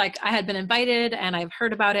 I was like, I had been invited and I've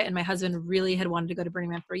heard about it, and my husband really had wanted to go to Burning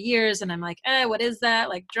Man for years. And I'm like, what is that?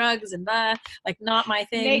 Like drugs and like not my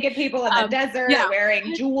thing. Naked people in the desert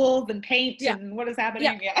wearing jewels and paint and what is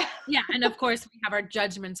happening? Yeah. And of course we have our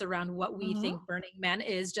judgments around what we think Burning Man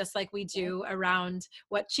is, just like we do around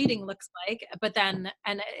what cheating looks like. But then,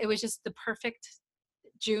 and it was just the perfect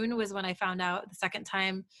June was when I found out the second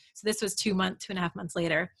time. So this was 2.5 months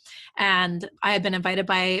later. And I had been invited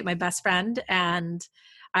by my best friend. And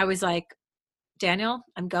I was like, Daniel,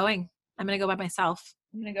 I'm going to go by myself.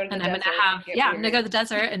 I'm going to go to the and desert. I'm going to go to the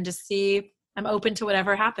desert and just see, I'm open to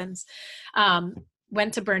whatever happens.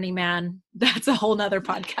 Went to Burning Man. That's a whole nother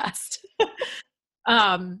podcast.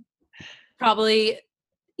 Probably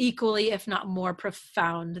equally, if not more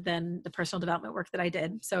profound than the personal development work that I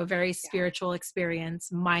did. So a very spiritual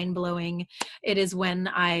experience, mind-blowing. It is when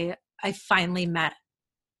I finally met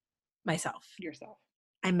myself. Yourself.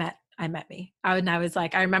 I met me. I was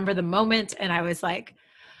like, I remember the moment and I was like,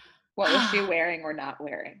 what was she wearing or not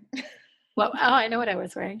wearing? Well, I know what I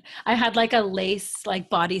was wearing. I had like a lace, like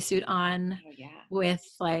bodysuit on with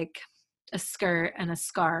like a skirt and a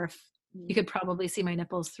scarf. You could probably see my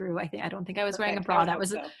nipples through. I don't think I was wearing a bra. That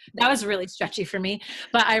was really stretchy for me.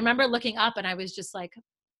 But I remember looking up and I was just like,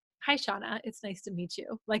 hi, Shauna, it's nice to meet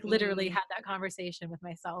you. Like literally had that conversation with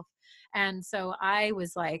myself. And so I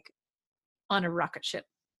was like on a rocket ship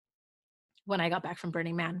when I got back from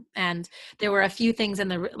Burning Man. And there were a few things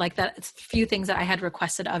that I had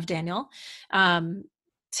requested of Daniel,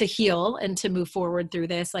 to heal and to move forward through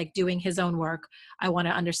this, like doing his own work. I want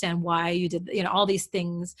to understand why you did, all these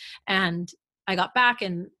things. And I got back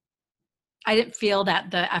and I didn't feel that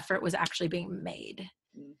the effort was actually being made.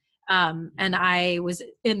 And I was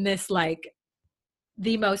in this, like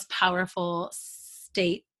the most powerful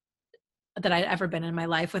state that I'd ever been in my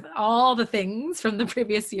life, with all the things from the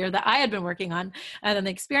previous year that I had been working on, and then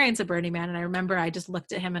the experience of Burning Man. And I remember I just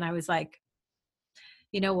looked at him and I was like,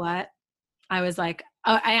 you know what? I was like,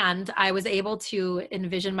 and I was able to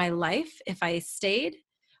envision my life if I stayed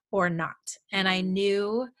or not. And I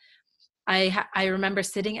knew, I remember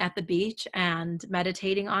sitting at the beach and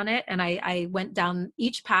meditating on it. And I went down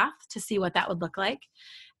each path to see what that would look like.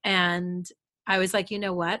 And I was like, you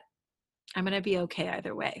know what? I'm going to be okay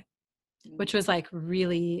either way, which was like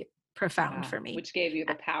really profound for me. Which gave you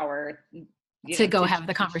the power to go have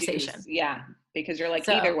the conversation. Because you're like,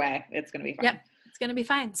 either way, it's going to be fine. Yep, it's going to be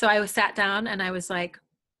fine. So I sat down and I was like,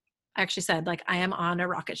 I actually said, like, I am on a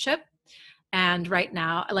rocket ship. And right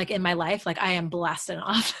now, like in my life, like I am blasting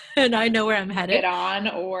off and I know where I'm headed. Get on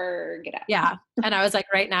or get out. Yeah. And I was like,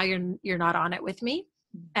 right now you're not on it with me.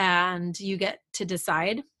 And you get to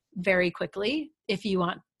decide very quickly if you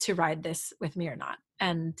want to ride this with me or not.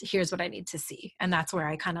 And here's what I need to see. And that's where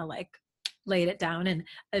I kind of like laid it down, and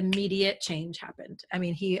immediate change happened. I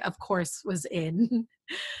mean, he of course was in,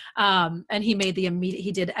 and he made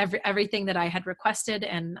he did everything that I had requested,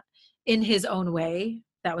 and in his own way.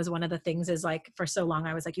 That was one of the things, is like, for so long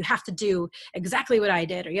I was like, you have to do exactly what I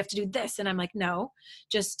did, or you have to do this. And I'm like, no,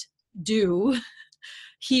 just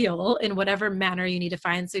heal in whatever manner you need to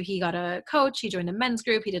find. So he got a coach, he joined a men's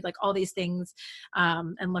group, he did like all these things,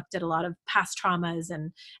 and looked at a lot of past traumas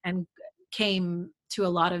and came to a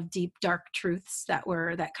lot of deep, dark truths that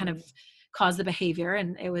kind of caused the behavior.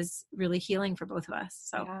 And it was really healing for both of us.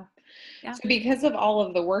 So, So because of all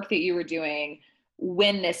of the work that you were doing,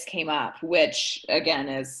 when this came up, which again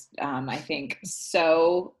is, I think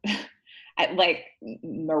so like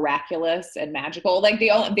miraculous and magical. Like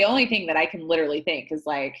the only thing that I can literally think is,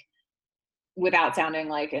 like, without sounding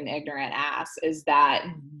like an ignorant ass, is that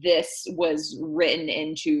this was written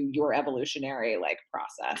into your evolutionary like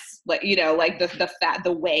process. Like, like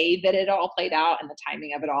the way that it all played out and the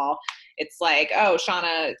timing of it all. It's like, oh,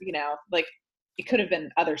 Shauna, like it could have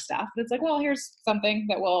been other stuff. But it's like, well, here's something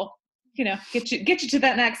that will, get you to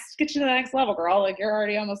that next level, girl. Like, you're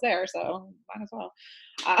already almost there, so might as well.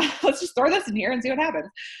 Let's just throw this in here and see what happens.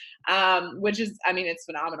 Which is, I mean, it's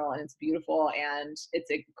phenomenal and it's beautiful and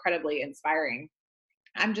it's incredibly inspiring.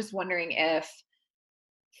 I'm just wondering if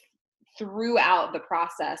throughout the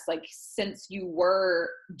process, like, since you were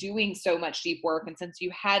doing so much deep work and since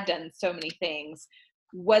you had done so many things,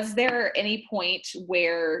 was there any point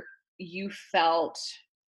where you felt,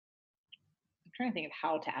 trying to think of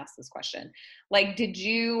how to ask this question. Like, did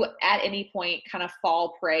you at any point kind of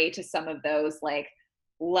fall prey to some of those like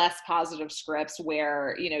less positive scripts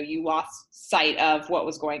where, you know, you lost sight of what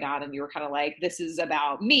was going on and you were kind of like, this is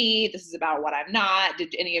about me, this is about what I'm not?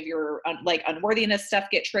 Did any of your like unworthiness stuff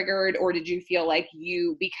get triggered? Or did you feel like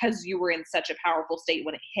you, because you were in such a powerful state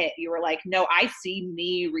when it hit, you were like, no, I see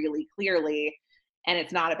me really clearly and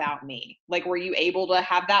it's not about me? Like, were you able to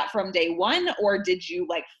have that from day one, or did you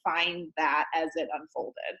like find that as it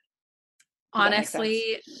unfolded?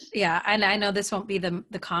 Honestly, yeah. And I know this won't be the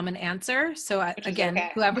common answer. So again,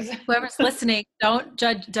 okay. whoever's listening, don't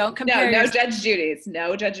judge, don't compare. No Judge Judy's.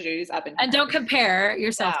 No Judge Judy's up in here. And don't compare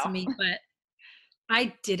yourself No. to me. But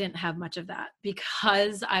I didn't have much of that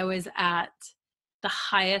because I was at the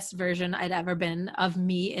highest version I'd ever been of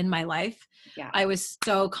me in my life. Yeah. I was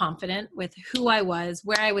so confident with who I was,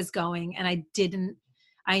 where I was going, and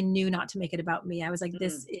I knew not to make it about me. I was like,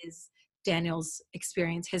 this is Daniel's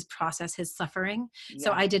experience, his process, his suffering. Yeah.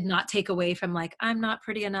 So I did not take away from like, I'm not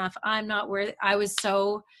pretty enough, I'm not worthy. I was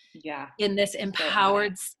so in this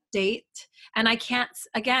empowered state. And I can't,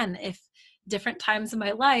 again, if different times in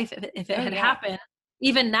my life, if it had happened,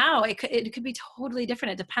 even now, it could be totally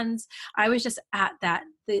different. It depends. I was just at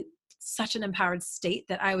such an empowered state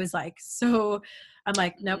that I was like, so I'm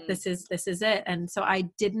like, nope, this is it. And so I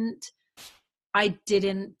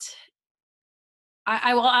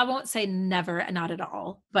won't say never, not at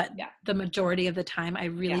all, but the majority of the time I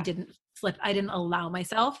really didn't slip. I didn't allow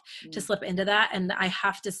myself to slip into that. And I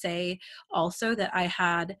have to say also that I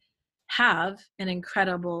have an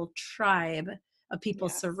incredible tribe of people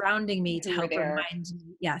surrounding me to help remind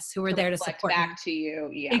me, who were there to support back me. To you.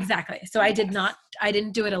 Yeah. Exactly. So I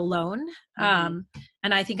didn't do it alone. And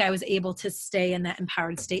I think I was able to stay in that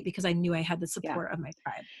empowered state because I knew I had the support of my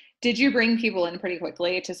tribe. Did you bring people in pretty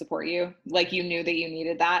quickly to support you? Like you knew that you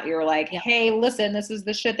needed that? You were like, hey, listen, this is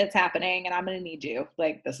the shit that's happening and I'm going to need you.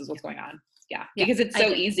 Like, this is what's going on. Yeah. Because it's so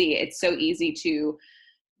easy. It's so easy to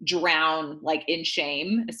drown like in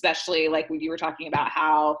shame, especially like when you were talking about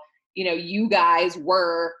how, you know, you guys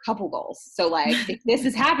were couple goals. So like if this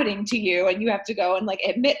is happening to you and you have to go and like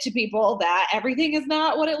admit to people that everything is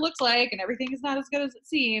not what it looks like and everything is not as good as it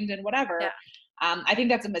seemed and whatever. Yeah. I think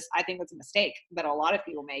that's a mistake that a lot of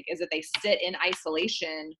people make, is that they sit in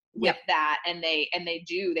isolation with that and they make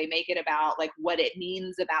it about like what it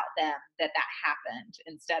means about them that happened,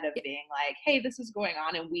 instead of being like, hey, this is going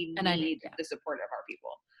on and we need the support of our people.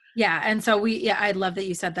 Yeah. And so I love that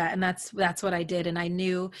you said that. And that's what I did. And I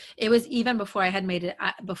knew it was even before I had made it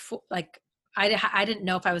I didn't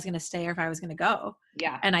know if I was going to stay or if I was going to go.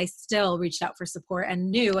 Yeah. And I still reached out for support and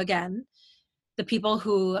knew, again, the people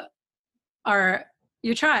who are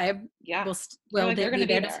your tribe will be there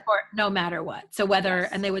to support no matter what. So whether,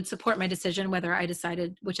 and they would support my decision, whether I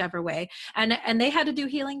decided whichever way, and they had to do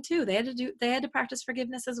healing too. They had to practice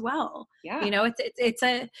forgiveness as well. Yeah. You know, it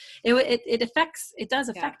does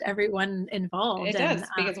affect everyone involved. It does,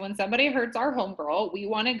 because when somebody hurts our homegirl, we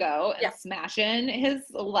want to go and smash in his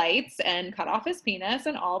lights and cut off his penis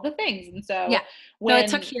and all the things. And so it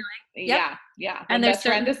took healing. Yeah. When best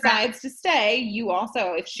friend decides to stay, you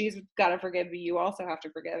also, if she's got to forgive, you also have to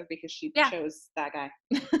forgive because she chose that guy.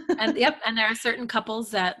 and there are certain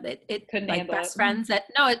couples that it couldn't like handle best friends that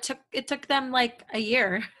it took them like a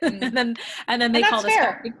year and then they called us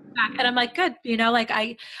back, and I'm like, good, you know, like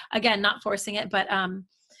I, again, not forcing it, but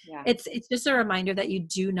it's just a reminder that you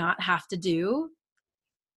do not have to do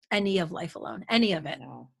any of life alone, any of it.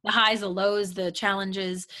 No. The highs, the lows, the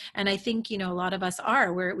challenges. And I think, you know, a lot of us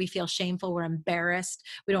are where we feel shameful, we're embarrassed,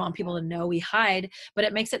 we don't want people to know, we hide, but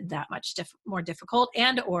it makes it that much more difficult,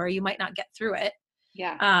 or you might not get through it.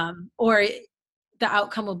 Yeah. Or the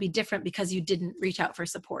outcome will be different because you didn't reach out for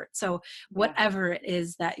support. So whatever it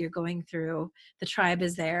is that you're going through, the tribe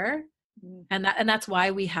is there. And that's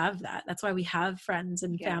why we have that. That's why we have friends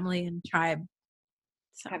and family and tribe.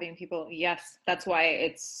 So. Having people, that's why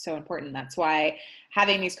it's so important. That's why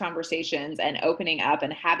having these conversations and opening up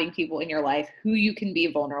and having people in your life who you can be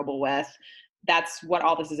vulnerable with, that's what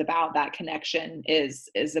all this is about. That connection is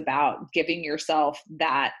about giving yourself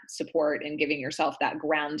that support and giving yourself that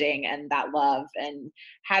grounding and that love, and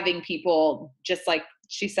having people, just like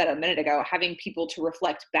she said a minute ago, having people to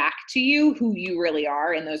reflect back to you who you really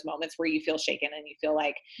are in those moments where you feel shaken and you feel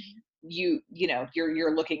like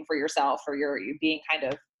you're looking for yourself, or you're being kind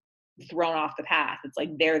of thrown off the path. It's like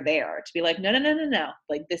they're there to be like, no,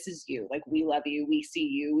 like, this is you, like, we love you, we see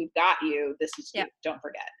you, we've got you, this is you, don't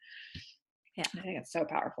forget. I think it's so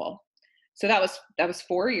powerful. So that was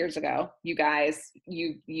 4 years ago. You guys,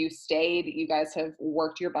 you stayed, you guys have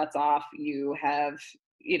worked your butts off, you have,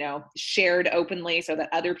 you know, shared openly so that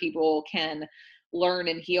other people can learn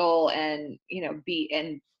and heal and, you know, be,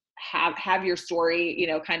 and have your story, you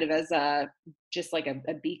know, kind of as just like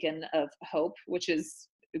a beacon of hope, which is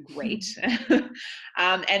great.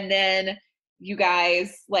 And then you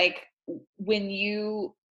guys, like, when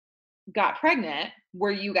you got pregnant,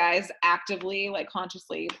 were you guys actively, like,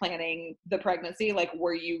 consciously planning the pregnancy? Like,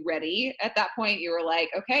 were you ready at that point? You were like,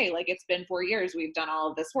 okay, like, it's been 4 years, we've done all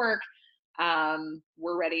of this work,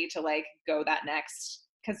 we're ready to, like, go that next.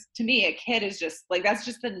 Because to me, a kid is just like, that's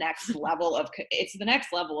just the next level of it's the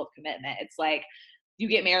next level of commitment. It's like, you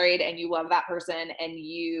get married and you love that person and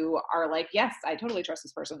you are like, yes, I totally trust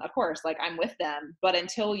this person, of course, like, I'm with them. But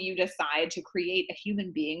until you decide to create a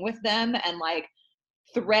human being with them and, like,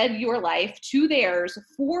 thread your life to theirs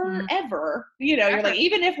forever, you know, you're like,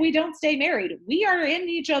 even if we don't stay married, we are in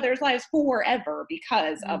each other's lives forever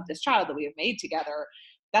because of this child that we have made together.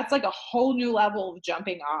 That's like a whole new level of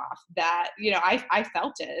jumping off that, you know, I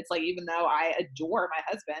felt it. It's like, even though I adore my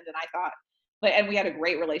husband and I thought, like, and we had a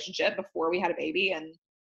great relationship before we had a baby, and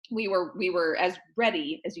we were as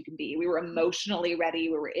ready as you can be. We were emotionally ready.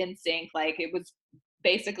 We were in sync. Like, it was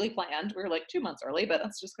basically planned. We were like 2 months early, but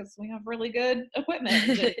that's just because we have really good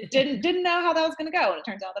equipment. Didn't know how that was going to go, and it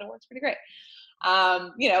turns out that it works pretty great.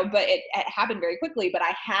 You know, but it happened very quickly. But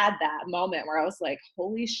I had that moment where I was like,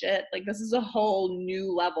 holy shit, like, this is a whole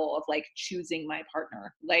new level of, like, choosing my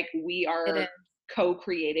partner. Like, we are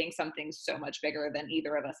co-creating something so much bigger than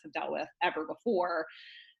either of us have dealt with ever before.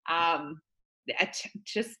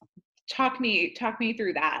 Just talk me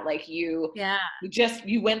through that. Like, you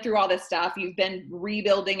went through all this stuff. You've been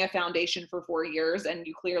rebuilding a foundation for 4 years, and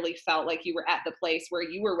you clearly felt like you were at the place where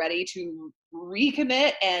you were ready to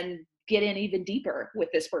recommit and get in even deeper with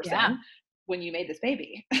this person when you made this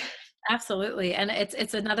baby. Absolutely. And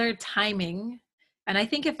it's another timing. And I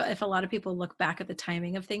think if a lot of people look back at the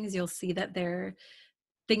timing of things, you'll see that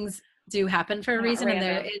things do happen for a reason, and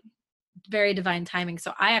there is very divine timing.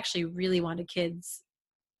 So I actually really wanted kids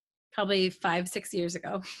probably 5-6 years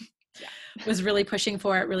ago. Was really pushing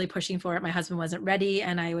for it. My husband wasn't ready.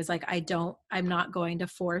 And I was like, I'm not going to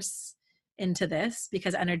force into this,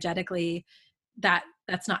 because energetically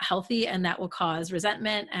that's not healthy, and that will cause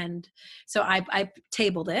resentment. And so I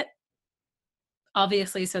tabled it,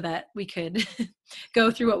 obviously, so that we could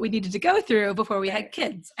go through what we needed to go through before we had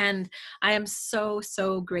kids. And I am so,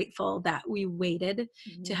 so grateful that we waited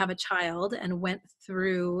to have a child and went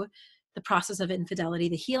through the process of infidelity,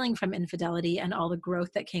 the healing from infidelity, and all the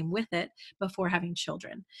growth that came with it before having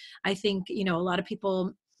children. I think, you know, a lot of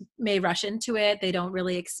people may rush into it. They don't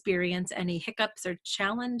really experience any hiccups or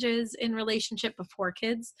challenges in relationship before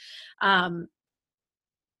kids. And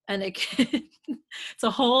it's a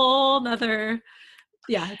whole nother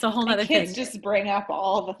thing. Kids just bring up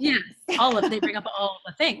all the things. They bring up all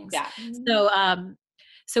the things.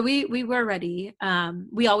 So we were ready.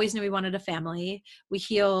 We always knew we wanted a family. We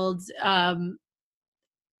healed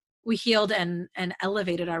and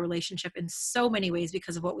elevated our relationship in so many ways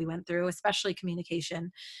because of what we went through, especially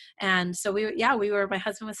communication. And so my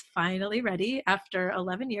husband was finally ready after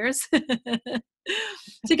 11 years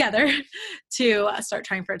together to start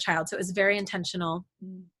trying for a child. So it was very intentional.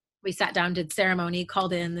 We sat down, did ceremony,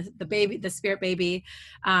 called in the baby, the spirit baby.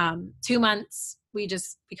 2 months, we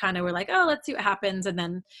kind of were like, oh, let's see what happens. And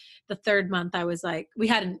then the third month, I was like, we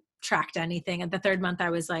hadn't tracked anything. And the third month, I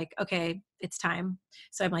was like, okay, it's time.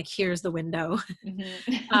 So I'm like, here's the window.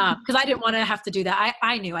 Because I didn't want to have to do that.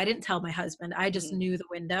 I knew, I didn't tell my husband. I just knew the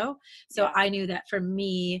window. So I knew that for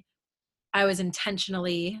me, I was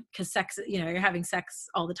intentionally, because sex, you know, you're having sex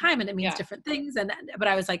all the time and it means different things. But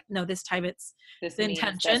I was like, no, this time it's the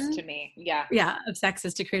intention to me. Of sex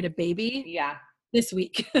is to create a baby. Yeah. This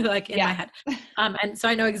week, like in my head. And so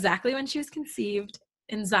I know exactly when she was conceived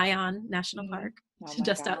in Zion National Park,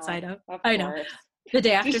 just outside of I know, the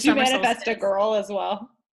day after Did you manifest a girl as well?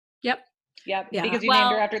 Yep. Yeah, because you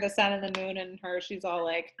named her after the sun and the moon, and she's all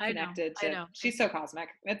like connected I know. She's so cosmic.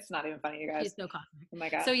 It's not even funny, you guys. She's so cosmic. Oh my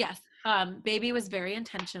God. So yes, baby was very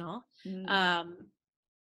intentional.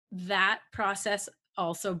 That process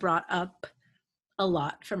also brought up a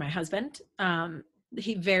lot for my husband.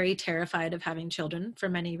 He very terrified of having children for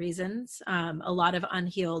many reasons. A lot of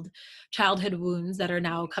unhealed childhood wounds that are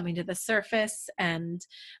now coming to the surface, and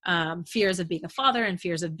fears of being a father and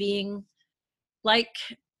fears of being like,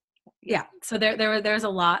 so there's a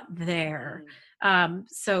lot there.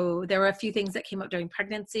 So there were a few things that came up during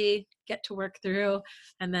pregnancy, get to work through,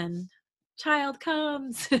 and then child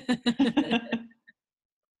comes.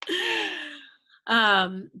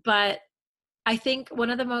 But I think one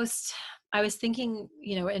of the most, I was thinking,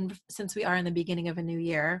 you know, since we are in the beginning of a new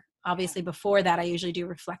year, obviously before that, I usually do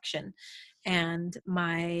reflection, and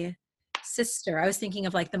my sister, I was thinking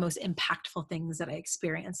of like the most impactful things that I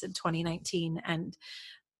experienced in 2019. And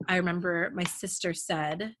I remember my sister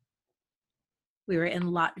said, we were in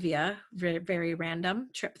Latvia, very, very random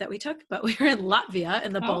trip that we took, but we were in Latvia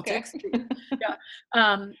in the Okay. Baltics.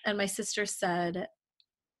 Yeah. And my sister said,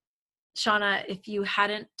 Shauna, if you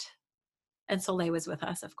hadn't, and Soleil was with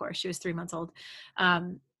us, of course, she was 3 months old.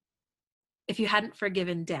 If you hadn't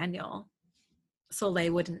forgiven Daniel,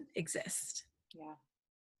 Soleil wouldn't exist. Yeah.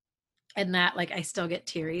 And that, like, I still get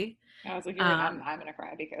teary. I was like, I'm gonna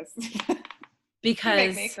cry because because you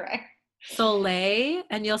make me cry. Soleil,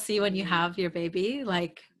 and you'll see when you have your baby,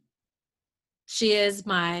 like, she is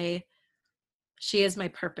my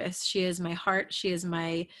purpose. She is my heart. She is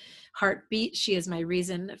my heartbeat. She is my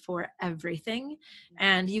reason for everything.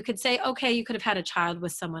 And you could say, okay, you could have had a child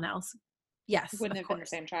with someone else. Yes, Wouldn't of have been the course.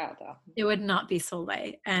 same child though. It would not be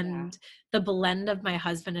Soleil. And the blend of my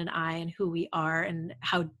husband and I and who we are and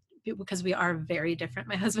how, because we are very different,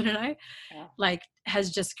 my husband and I, like,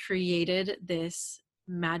 has just created this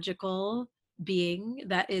magical being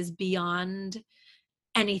that is beyond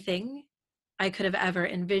anything I could have ever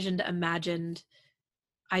envisioned, imagined.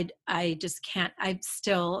 I just can't, I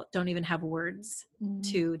still don't even have words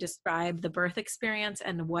to describe the birth experience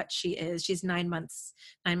and what she is. She's 9 months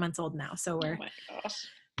old now. So we're, oh my gosh.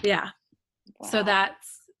 Yeah. Wow. So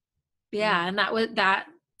that's, yeah. And that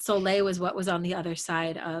Soleil was what was on the other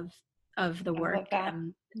side of the work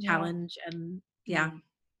and the challenge. And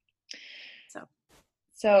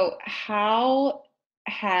So how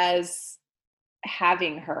has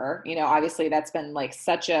having her, obviously that's been like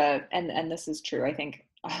such a, and this is true, I think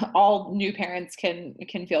all new parents can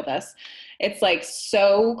feel this. It's like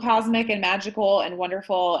so cosmic and magical and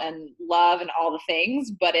wonderful and love and all the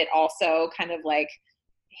things, but it also kind of like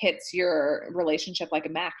hits your relationship like a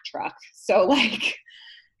Mack truck. So like,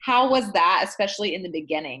 how was that, especially in the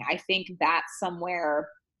beginning? I think that's somewhere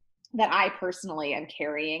that I personally am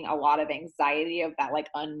carrying a lot of anxiety of that like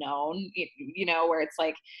unknown, where it's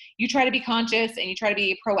like you try to be conscious and you try to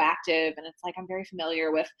be proactive. And it's like, I'm very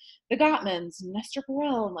familiar with the Gottmans and Esther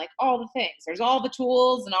Perel and like all the things. There's all the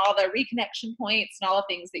tools and all the reconnection points and all the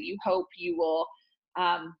things that you hope you will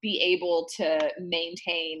be able to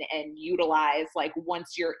maintain and utilize like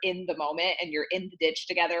once you're in the moment and you're in the ditch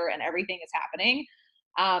together and everything is happening.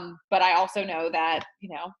 But I also know that,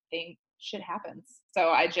 shit happens.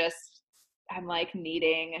 So I'm like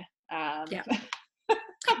needing, I'm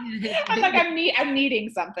needing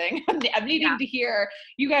something. I'm needing to hear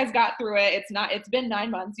you guys got through it. It's been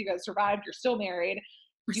 9 months. You guys survived. You're still married.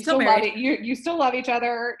 You still love it. You still love each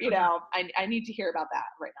other. I need to hear about that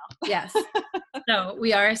right now. Yes. No,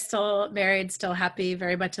 we are still married, still happy,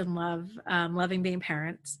 very much in love, loving being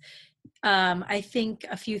parents. I think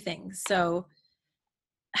a few things. So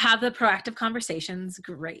have the proactive conversations.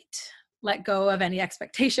 Great. Let go of any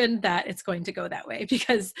expectation that it's going to go that way,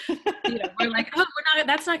 because we're like, oh,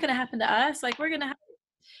 that's not going to happen to us. Like, we're going to have.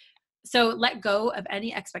 So let go of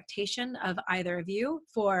any expectation of either of you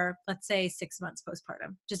for, let's say, 6 months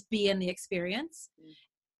postpartum. Just be in the experience.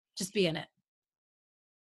 Just be in it.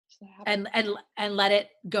 And let it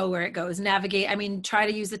go where it goes. Navigate. I mean, try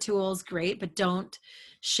to use the tools, great, but don't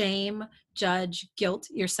shame, judge, guilt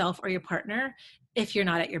yourself or your partner if you're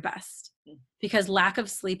not at your best, because lack of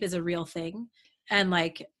sleep is a real thing. And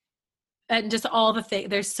just all the things,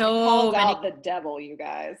 there's so many. Out the devil, you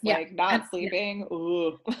guys, like not sleeping.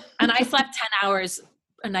 Ooh. And I slept 10 hours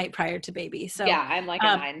a night prior to baby. So yeah, I'm like a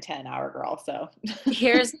 9-10 hour girl. So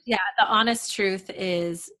here's, the honest truth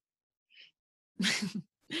is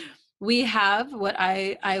we have what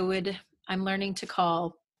I'm learning to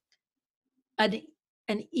call an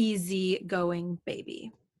easy going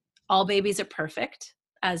baby. All babies are perfect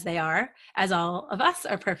as they are, as all of us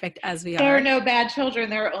are perfect as we are. There are no bad children.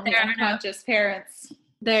 There are only unconscious parents.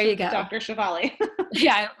 There you go. Dr. Shivali.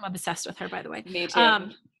 Yeah, I'm obsessed with her, by the way. Me too.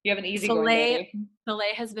 You have an easy going baby.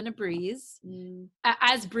 Soleil has been a breeze.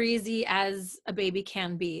 As breezy as a baby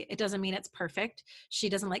can be. It doesn't mean it's perfect. She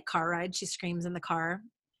doesn't like car rides. She screams in the car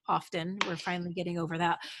often. We're finally getting over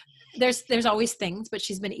that. There's always things, but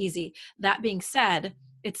she's been easy. That being said,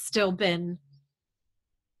 it's still been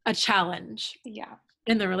a challenge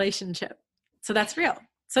in the relationship. So that's real.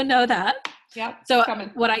 So know that. Yeah. So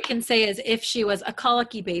what I can say is, if she was a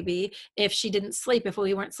colicky baby, if she didn't sleep, if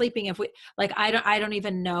we weren't sleeping, if we I don't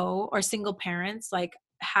even know, or single parents, like,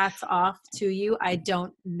 hats off to you. I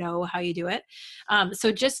don't know how you do it.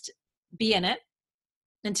 So just be in it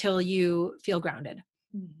until you feel grounded.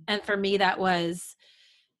 And for me, that was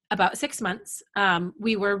about 6 months.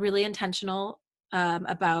 We were really intentional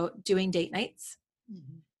about doing date nights.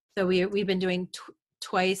 So we've been doing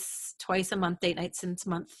twice a month date nights since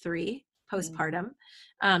month 3. postpartum,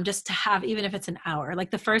 just to have, even if it's an hour.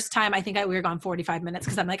 Like the first time, I think we were gone 45 minutes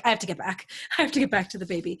because I'm like, I have to get back. I have to get back to the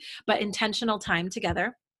baby. But intentional time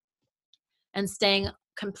together and staying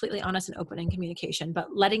completely honest and open in communication, but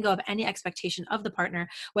letting go of any expectation of the partner,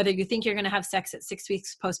 whether you think you're going to have sex at 6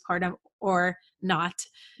 weeks postpartum or not.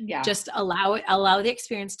 Yeah. Just allow the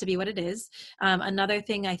experience to be what it is. Another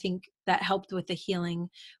thing I think that helped with the healing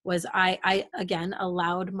was I again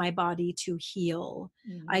allowed my body to heal.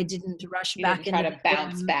 I didn't rush You back didn't try into to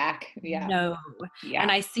bounce back. Yeah. No. Yeah.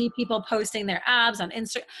 And I see people posting their abs on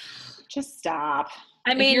Instagram. Just stop.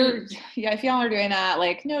 I mean, if y'all are doing that,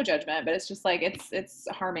 like, no judgment, but it's just like, it's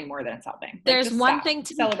harming more than it's helping. Like, there's one thing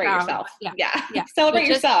to celebrate yourself. Yeah. Celebrate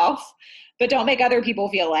yourself, but don't make other people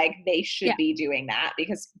feel like they should be doing that,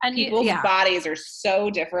 because people's bodies are so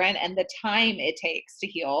different, and the time it takes to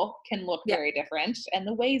heal can look very different, and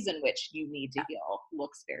the ways in which you need to heal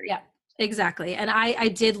looks very different. Exactly. And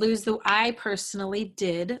I personally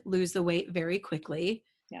did lose the weight very quickly.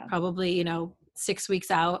 Yeah. Probably, 6 weeks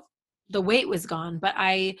out, the weight was gone, but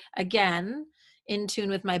I, again, in tune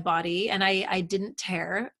with my body, and I didn't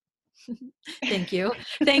tear. Thank you.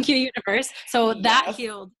 Thank you, universe. So that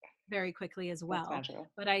healed very quickly as well.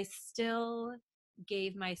 But I still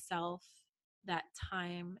gave myself that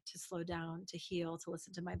time to slow down, to heal, to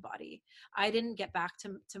listen to my body. I didn't get back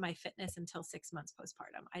to my fitness until 6 months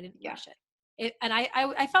postpartum. I didn't rush it. And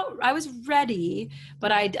I felt I was ready,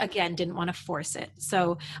 but I, again, didn't want to force it.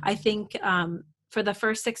 So I think for the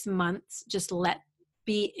first 6 months, just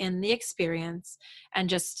be in the experience, and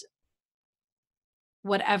just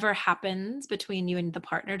whatever happens between you and the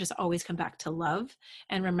partner, just always come back to love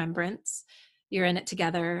and remembrance. You're in it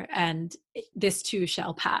together, and this too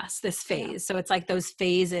shall pass, this phase. Yeah. So it's like those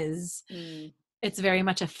phases. It's very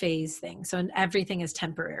much a phase thing. So everything is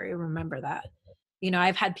temporary. Remember that.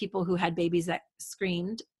 I've had people who had babies that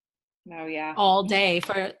screamed all day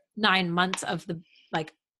for 9 months of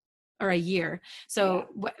or a year. So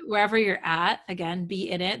wherever you're at, again, be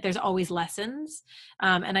in it. There's always lessons.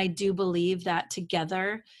 And I do believe that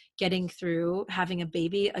together, getting through having a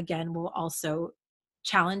baby, again, will also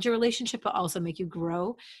challenge your relationship, but also make you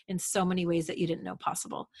grow in so many ways that you didn't know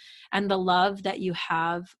possible. And the love that you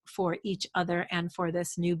have for each other and for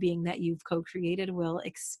this new being that you've co-created will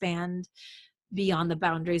expand beyond the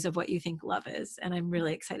boundaries of what you think love is. And I'm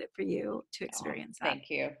really excited for you to experience that. Thank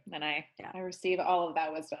you. And I receive all of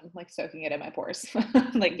that wisdom, like soaking it in my pores,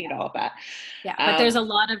 need all of that. Yeah. But there's a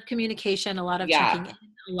lot of communication, a lot of checking in,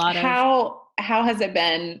 a lot of. How has it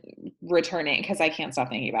been returning? Cause I can't stop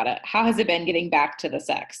thinking about it. How has it been getting back to the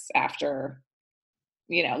sex after,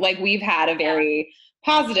 we've had a very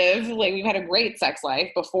positive, we've had a great sex life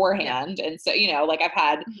beforehand. And so, I've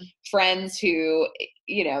had friends who,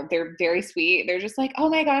 they're very sweet. They're just like, oh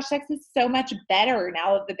my gosh, sex is so much better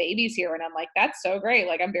now that the baby's here. And I'm like, that's so great.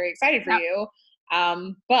 I'm very excited for you.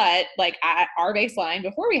 But our baseline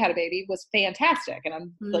before we had a baby was fantastic. And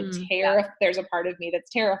I'm there's a part of me that's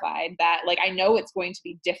terrified that I know it's going to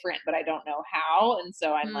be different, but I don't know how. And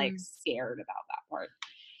so I'm scared about that part.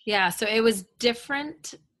 Yeah. So it was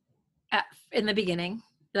different in the beginning,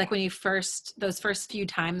 when those first few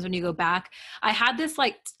times when you go back, I had this,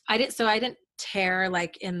 I didn't tear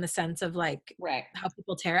in the sense of how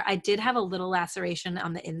people tear. I did have a little laceration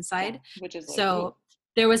on the inside, which is so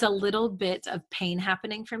there was a little bit of pain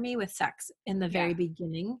happening for me with sex in the very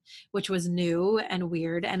beginning, which was new and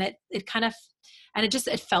weird. And it kind of, and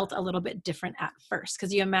it felt a little bit different at first.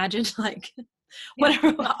 Cause you imagine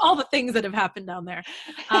whatever, all the things that have happened down there.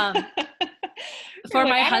 For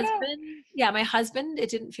my husband, it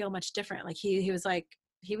didn't feel much different. He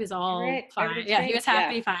was all fine. Yeah. He was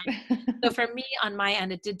happy, fine. So for me on my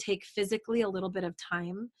end, it did take physically a little bit of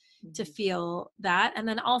time to feel that. And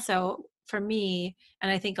then also for me,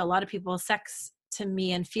 and I think a lot of people, sex to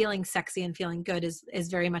me and feeling sexy and feeling good is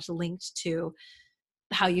very much linked to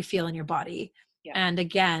how you feel in your body. Yeah. And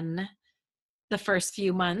again, the first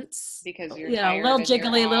few months, because you're a little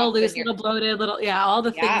jiggly, a little loose, a little bloated, all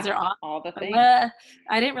the things are off. All the things.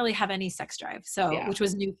 I didn't really have any sex drive, which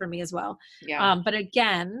was new for me as well. Yeah. But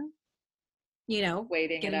again,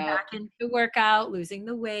 waiting getting back into workout, losing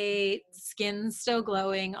the weight, skin still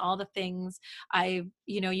glowing, all the things.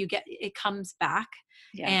 It comes back,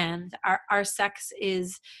 and our sex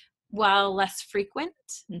is, while less frequent,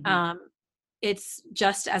 it's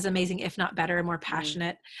just as amazing, if not better, more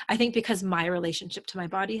passionate. I think because my relationship to my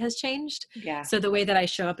body has changed. Yeah. So the way that I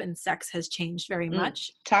show up in sex has changed very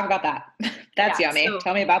much. Talk about that. That's yummy. So,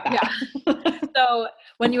 tell me about that. Yeah. So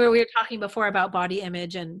when we were talking before about body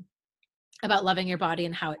image and about loving your body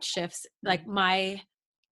and how it shifts,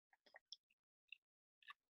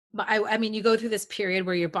 but I mean, you go through this period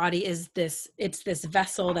where your body is it's this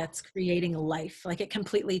vessel that's creating life. Like it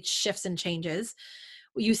completely shifts and changes.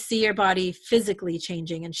 You see your body physically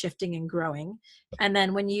changing and shifting and growing. And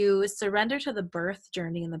then when you surrender to the birth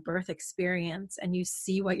journey and the birth experience and you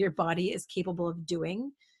see what your body is capable of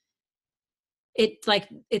doing, it like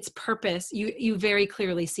its purpose, you very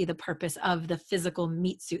clearly see the purpose of the physical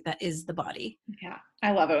meat suit that is the body. Yeah.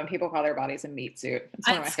 I love it when people call their bodies a meat suit. It's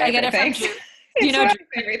one of my I get favorite it from things. Drew. It's You know, one of Drew,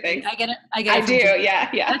 my favorite things. I get it. I I get it do. from Drew. Yeah.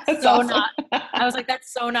 Yeah. That's That's so awesome. not. I was like,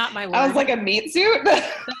 that's so not my word. I was like, a meat suit?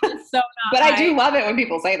 That's so not. But I do love it when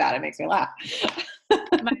people say that. It makes me laugh.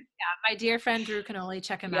 My dear friend Drew Canoli,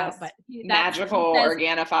 check him out. But Magical, he says,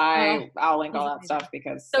 Organifi. I'll link all that amazing stuff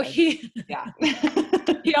because so he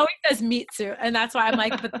he always says meat suit, and that's why I'm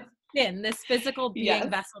like, but the skin, this physical being Yes.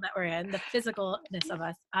 vessel that we're in, the physicalness of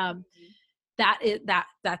us,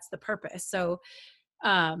 that's the purpose. So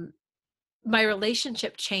my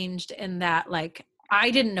relationship changed in that, like, I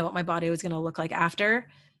didn't know what my body was going to look like after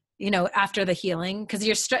the healing, because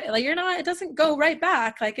you're not, it doesn't go right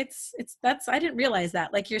back. Like I didn't realize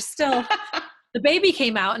that. Like you're still, the baby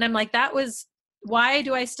came out and I'm like, why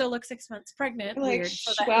do I still look 6 months pregnant? like, Weird.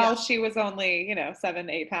 So she was only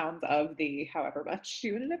 7-8 pounds of the however much she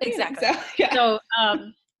ended up being. Exactly. So yeah. So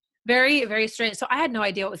very, very strange. So I had no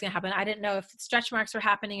idea what was going to happen. I didn't know if stretch marks were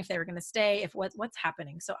happening, if they were going to stay, if what's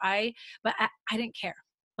happening. So I didn't care.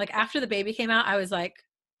 Like after the baby came out, I was like,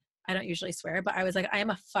 I don't usually swear, but I was like, I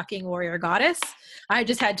am a fucking warrior goddess. I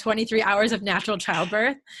just had 23 hours of natural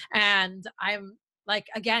childbirth. And I'm like,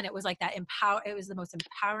 again, it was like that it was the most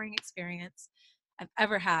empowering experience I've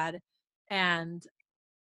ever had. And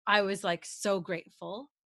I was like so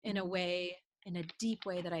grateful in a deep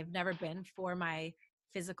way that I've never been for my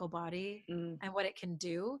physical body and what it can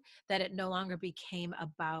do, that it no longer became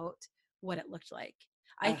about what it looked like.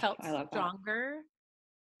 I felt stronger.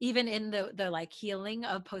 Even in the like healing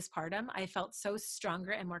of postpartum, I felt so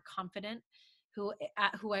stronger and more confident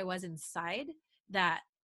at who I was inside, that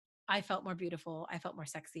I felt more beautiful. I felt more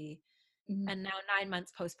sexy. And now 9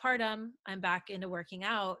 months postpartum, I'm back into working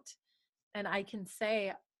out. And I can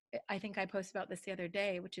say, I think I posted about this the other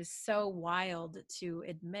day, which is so wild to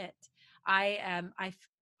admit.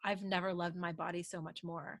 I've never loved my body so much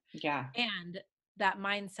more. Yeah. And that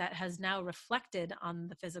mindset has now reflected on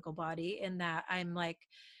the physical body, in that I'm like,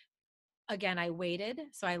 again, I waited.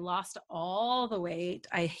 So I lost all the weight.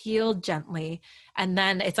 I healed gently. And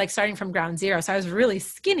then it's like starting from ground zero. So I was really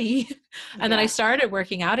skinny. And then I started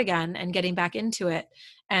working out again and getting back into it.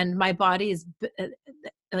 And my body is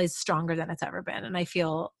stronger than it's ever been. And I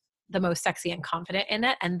feel the most sexy and confident in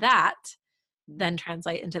it. And that then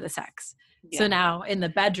translate into the sex. Yeah. So now in the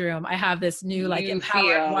bedroom, I have this new, like,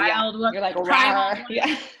 empowered, wild, you're like, rawr.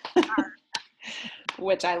 Yeah.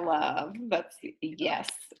 Which I love. That's yes,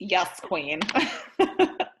 queen.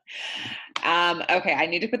 Okay, I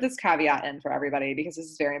need to put this caveat in for everybody because this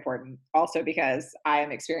is very important. Also because I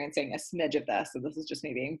am experiencing a smidge of this, so this is just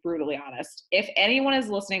me being brutally honest. If anyone is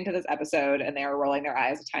listening to this episode and they are rolling their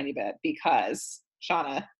eyes a tiny bit because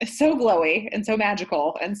Shauna is so glowy and so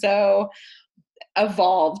magical and so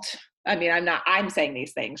evolved. I mean, I'm saying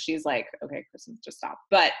these things. She's like, okay, Kristen, just stop.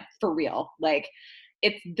 But for real, like,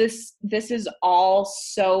 this is all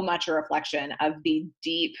so much a reflection of the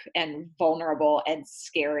deep and vulnerable and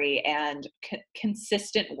scary and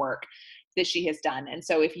consistent work that she has done. And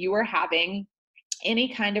so if you are having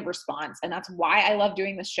any kind of response, and that's why I love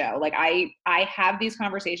doing this show, like I have these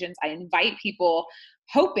conversations, I invite people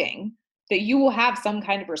hoping that you will have some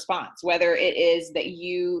kind of response, whether it is that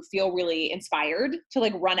you feel really inspired to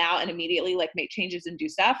like run out and immediately like make changes and do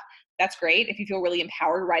stuff. That's great. If you feel really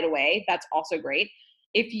empowered right away, that's also great.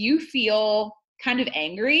 If you feel kind of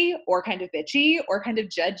angry or kind of bitchy or kind of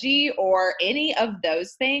judgy or any of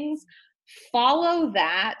those things, follow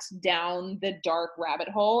that down the dark rabbit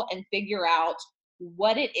hole and figure out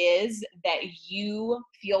what it is that you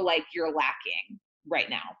feel like you're lacking right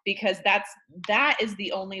now, because that is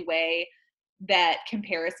the only way that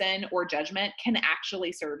comparison or judgment can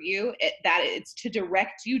actually serve you. It's to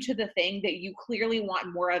direct you to the thing that you clearly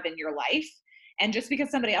want more of in your life. And just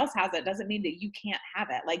because somebody else has it doesn't mean that you can't have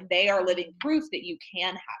it. Like, they are living proof that you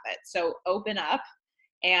can have it. So open up,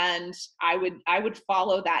 and I would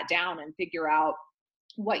follow that down and figure out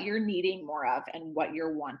what you're needing more of and what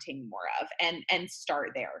you're wanting more of, and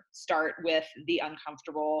start there. Start with the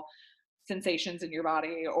uncomfortable sensations in your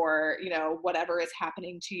body, or whatever is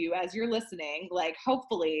happening to you as you're listening. Like,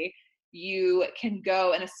 hopefully you can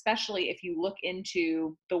go, and especially if you look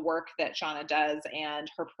into the work that Shauna does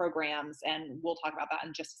and her programs, and we'll talk about that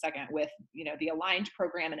in just a second with the Aligned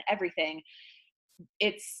program and everything,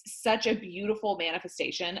 it's such a beautiful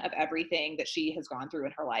manifestation of everything that she has gone through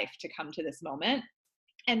in her life to come to this moment.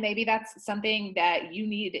 And maybe that's something that you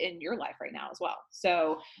need in your life right now as well.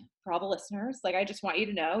 So for all the listeners, like, I just want you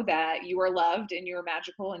to know that you are loved and you're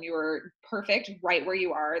magical and you're perfect right where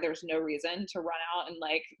you are. There's no reason to run out and,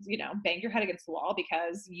 like, bang your head against the wall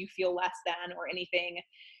because you feel less than or anything.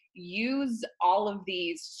 Use all of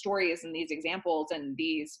these stories and these examples and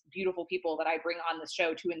these beautiful people that I bring on the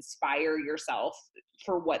show to inspire yourself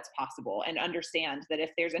for what's possible, and understand that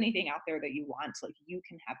if there's anything out there that you want, like, you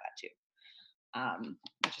can have that too. I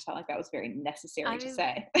just felt like that was very necessary to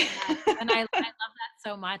say. Yes, and I love that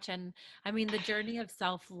so much. And I mean, the journey of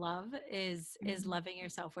self-love is loving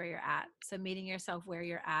yourself where you're at. So meeting yourself where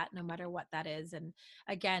you're at, no matter what that is. And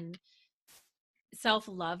again,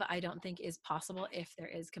 self-love, I don't think is possible if there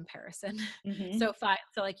is comparison. Mm-hmm. So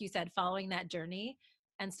like you said, following that journey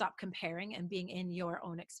and stop comparing and being in your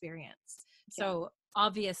own experience. So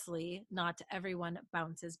obviously not everyone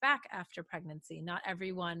bounces back after pregnancy. Not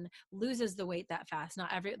everyone loses the weight that fast.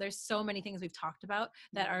 There's so many things we've talked about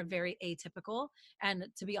that are very atypical. And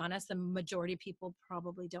to be honest, the majority of people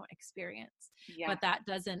probably don't experience. But that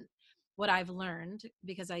doesn't, what I've learned,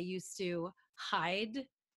 because I used to hide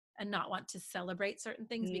and not want to celebrate certain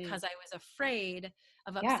things because I was afraid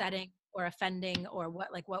of upsetting or offending, or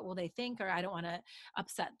what will they think, or I don't want to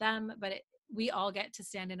upset them. But we all get to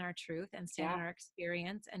stand in our truth and stand in our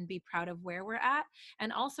experience and be proud of where we're at,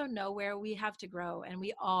 and also know where we have to grow. And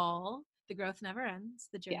the growth never ends.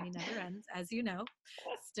 The journey never ends, as you know.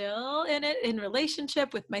 Still in it, in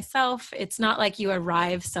relationship with myself. It's not like you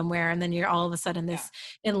arrive somewhere and then you're all of a sudden this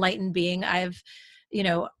enlightened being. I've,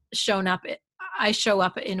 I show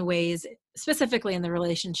up in ways, specifically in the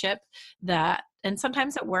relationship, and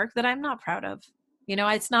sometimes at work, that I'm not proud of.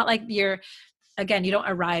 It's not like you don't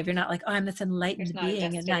arrive. You're not like, oh, I'm this enlightened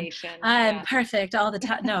being and I'm perfect all the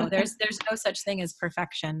time. No, there's no such thing as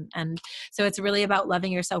perfection. And so it's really about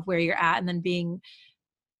loving yourself where you're at, and then being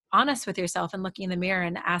honest with yourself and looking in the mirror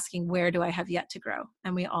and asking, where do I have yet to grow?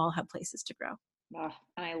 And we all have places to grow. Oh,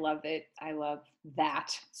 and I love it. I love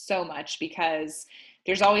that so much, because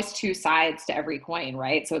there's always two sides to every coin,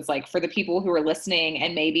 right? So it's like, for the people who are listening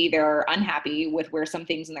and maybe they're unhappy with where some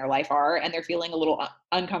things in their life are and they're feeling a little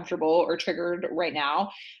uncomfortable or triggered right now,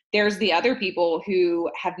 there's the other people who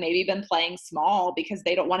have maybe been playing small because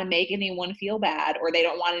they don't want to make anyone feel bad, or they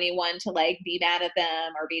don't want anyone to, like, be mad at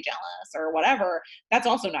them or be jealous or whatever. That's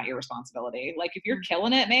also not your responsibility. Like, if you're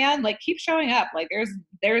killing it, man, like, keep showing up. Like,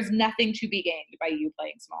 there's nothing to be gained by you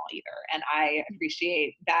playing small either. And I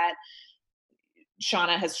appreciate that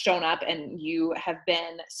Shauna has shown up, and you have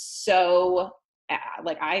been so,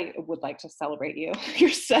 like, I would like to celebrate you.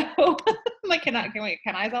 You're so like, can I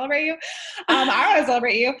celebrate you? I want to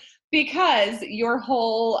celebrate you, because your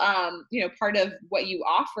whole, part of what you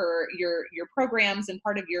offer, your programs, and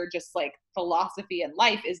part of your just, like, philosophy in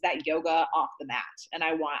life is that yoga off the mat. And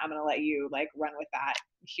I'm going to let you, like, run with that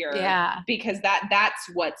here, because that's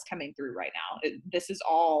what's coming through right now. This is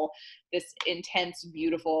all this intense,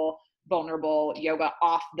 beautiful, vulnerable yoga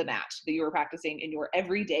off the mat that you were practicing in your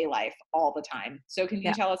everyday life all the time. So can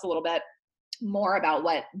you tell us a little bit more about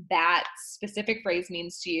what that specific phrase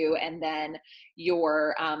means to you, and then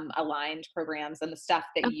your aligned programs and the stuff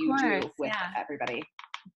that you do with everybody?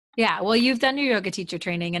 Yeah, well, you've done your yoga teacher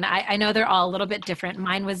training, and I know they're all a little bit different.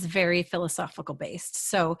 Mine was very philosophical based.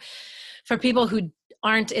 So for people who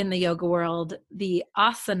aren't in the yoga world, the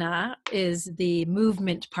asana is the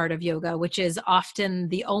movement part of yoga, which is often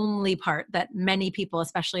the only part that many people,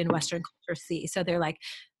 especially in Western culture, see. So they're like,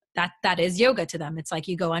 that is yoga to them. It's like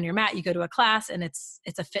you go on your mat, you go to a class, and it's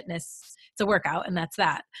a fitness, it's a workout, and that's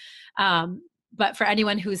that. But for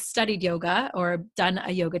anyone who's studied yoga or done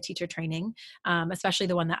a yoga teacher training, especially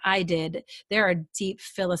the one that I did, there are deep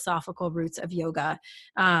philosophical roots of yoga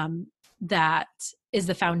that is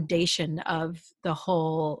the foundation of the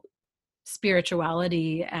whole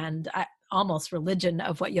spirituality and almost religion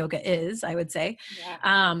of what yoga is, I would say.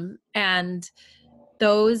 And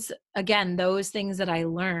those things that I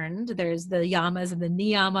learned, there's the yamas and the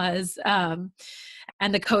niyamas,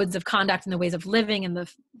 and the codes of conduct and the ways of living, and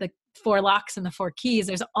the 4 locks and the 4 keys.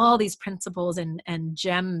 There's all these principles and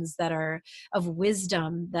gems that are of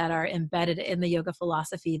wisdom that are embedded in the yoga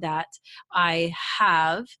philosophy that I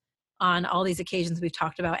have, on all these occasions we've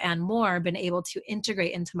talked about and more, been able to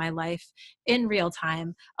integrate into my life in real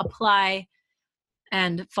time, apply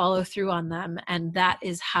and follow through on them. And that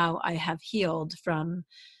is how I have healed from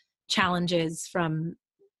challenges, from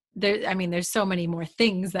there. I mean, there's so many more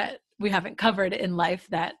things that we haven't covered in life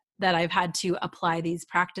that that I've had to apply these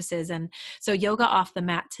practices. And so yoga off the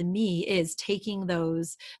mat to me is taking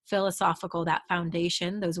those philosophical, that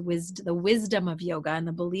foundation, the wisdom of yoga and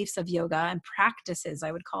the beliefs of yoga and practices,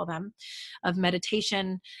 I would call them, of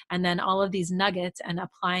meditation, and then all of these nuggets and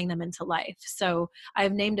applying them into life. So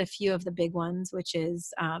I've named a few of the big ones, which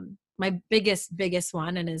is my biggest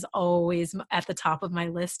one, and is always at the top of my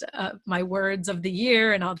list of my words of the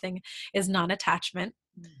year and all thing, is non-attachment.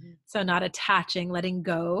 Mm-hmm. So not attaching, letting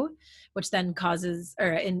go, which then causes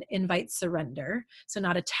or invites surrender. So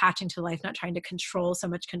not attaching to life, not trying to control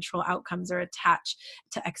outcomes or attach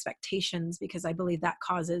to expectations, because I believe that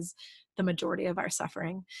causes the majority of our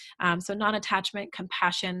suffering. So non-attachment,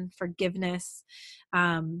 compassion, forgiveness.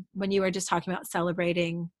 When you were just talking about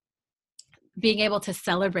celebrating, being able to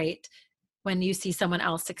celebrate when you see someone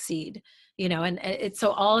else succeed, and it's,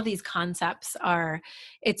 so all of these concepts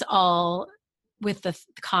it's all with the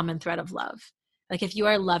common thread of love. Like if you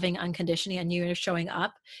are loving unconditionally and you are showing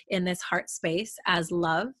up in this heart space as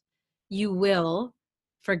love, you will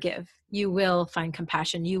forgive, you will find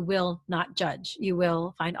compassion, you will not judge, you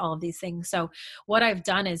will find all of these things. So what I've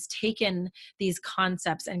done is taken these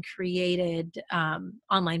concepts and created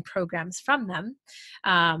online programs from them.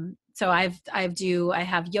 So I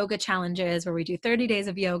have yoga challenges where we do 30 days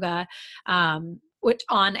of yoga, which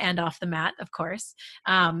on and off the mat, of course,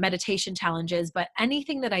 meditation challenges, but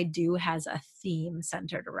anything that I do has a theme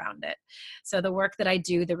centered around it. So the work that I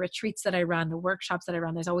do, the retreats that I run, the workshops that I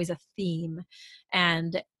run, there's always a theme.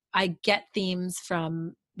 And I get themes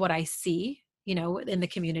from what I see, in the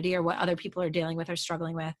community, or what other people are dealing with or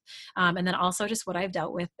struggling with. And then also just what I've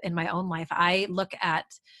dealt with in my own life. I look at,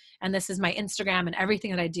 and this is my Instagram and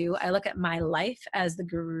everything that I do, I look at my life as the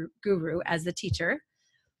guru, as the teacher.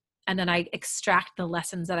 And then I extract the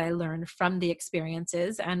lessons that I learned from the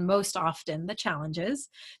experiences, and most often the challenges,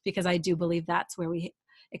 because I do believe that's where we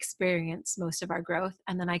experience most of our growth.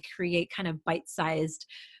 And then I create kind of bite-sized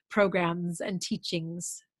programs and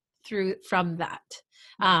teachings from that.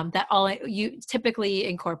 You typically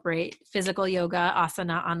incorporate physical yoga,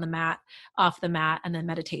 asana on the mat, off the mat, and then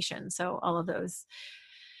meditation. So all of those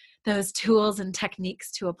tools and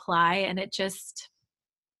techniques to apply. And it just,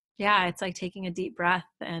 it's like taking a deep breath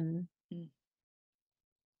and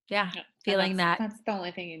feeling that's the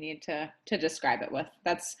only thing you need to describe it with.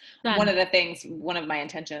 That's done. One of my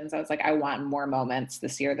intentions. I was like, I want more moments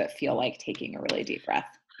this year that feel like taking a really deep breath.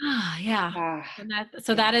 And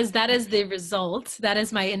that is the result. That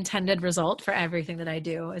is my intended result for everything that I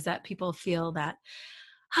do, is that people feel that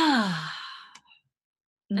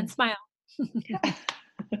and smile.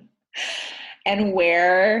 And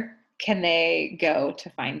where can they go to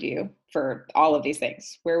find you for all of these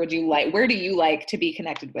things? Where do you like to be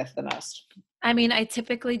connected with the most? I mean, I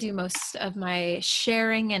typically do most of my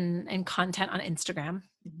sharing and content on Instagram.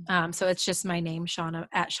 So it's just my name, Shauna,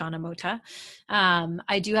 at Shauna Mota.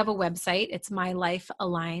 I do have a website. It's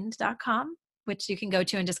mylifealigned.com, which you can go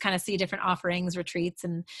to and just kind of see different offerings, retreats,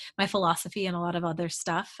 and my philosophy and a lot of other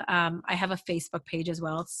stuff. I have a Facebook page as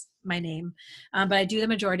well. It's my name. But I do the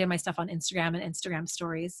majority of my stuff on Instagram and Instagram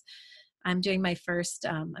stories. I'm doing my first,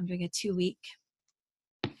 I'm doing a 2-week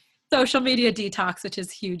social media detox, which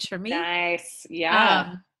is huge for me. Nice.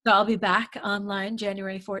 Yeah. So I'll be back online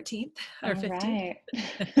January 14th or 15th. Right.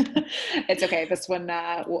 It's okay. This one,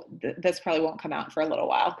 this probably won't come out for a little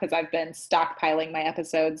while, because I've been stockpiling my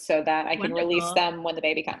episodes so that I can release them when the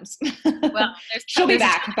baby comes. Well, she'll be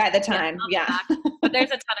back by the time. Yeah. But there's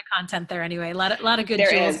a ton of content there anyway. A lot of good there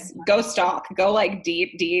jewels. Is. Go stalk. Go like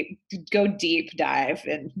deep dive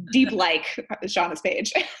and deep like Shauna's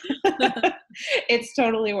page. It's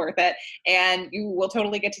totally worth it. And you will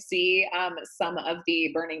totally get to see some of the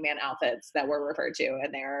Burning Man outfits that were referred to,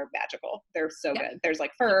 and they're magical. They're so good. There's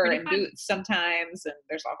like fur and boots sometimes, and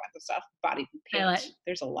there's all kinds of stuff. Body paint.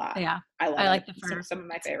 There's a lot. Yeah. I like the fur. Some of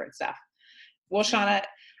my favorite stuff. Well, Shauna,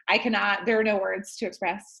 there are no words to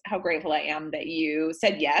express how grateful I am that you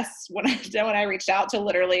said yes when I reached out to.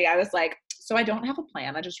 Literally, I was like, so I don't have a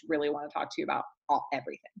plan. I just really want to talk to you about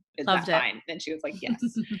everything. Is that fine? And she was like, yes.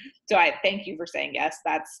 So I thank you for saying yes.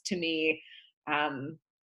 That's, to me,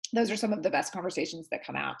 those are some of the best conversations that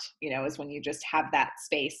come out, is when you just have that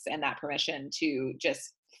space and that permission to just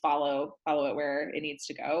follow it where it needs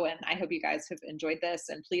to go. And I hope you guys have enjoyed this,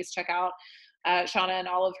 and please check out Shauna and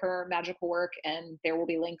all of her magical work, and there will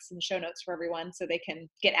be links in the show notes for everyone so they can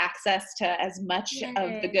get access to as much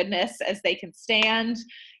of the goodness as they can stand.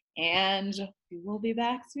 And we will be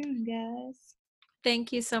back soon, guys.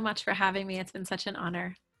 Thank you so much for having me. It's been such an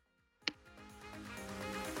honor.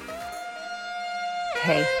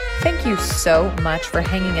 Hey, thank you so much for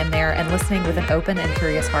hanging in there and listening with an open and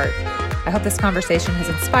curious heart. I hope this conversation has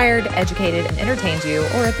inspired, educated, and entertained you,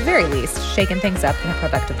 or at the very least, shaken things up in a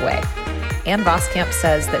productive way. Ann Voskamp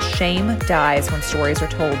says that shame dies when stories are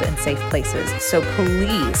told in safe places. So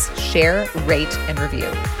please share, rate, and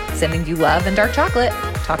review. Sending you love and dark chocolate.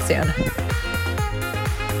 Talk soon.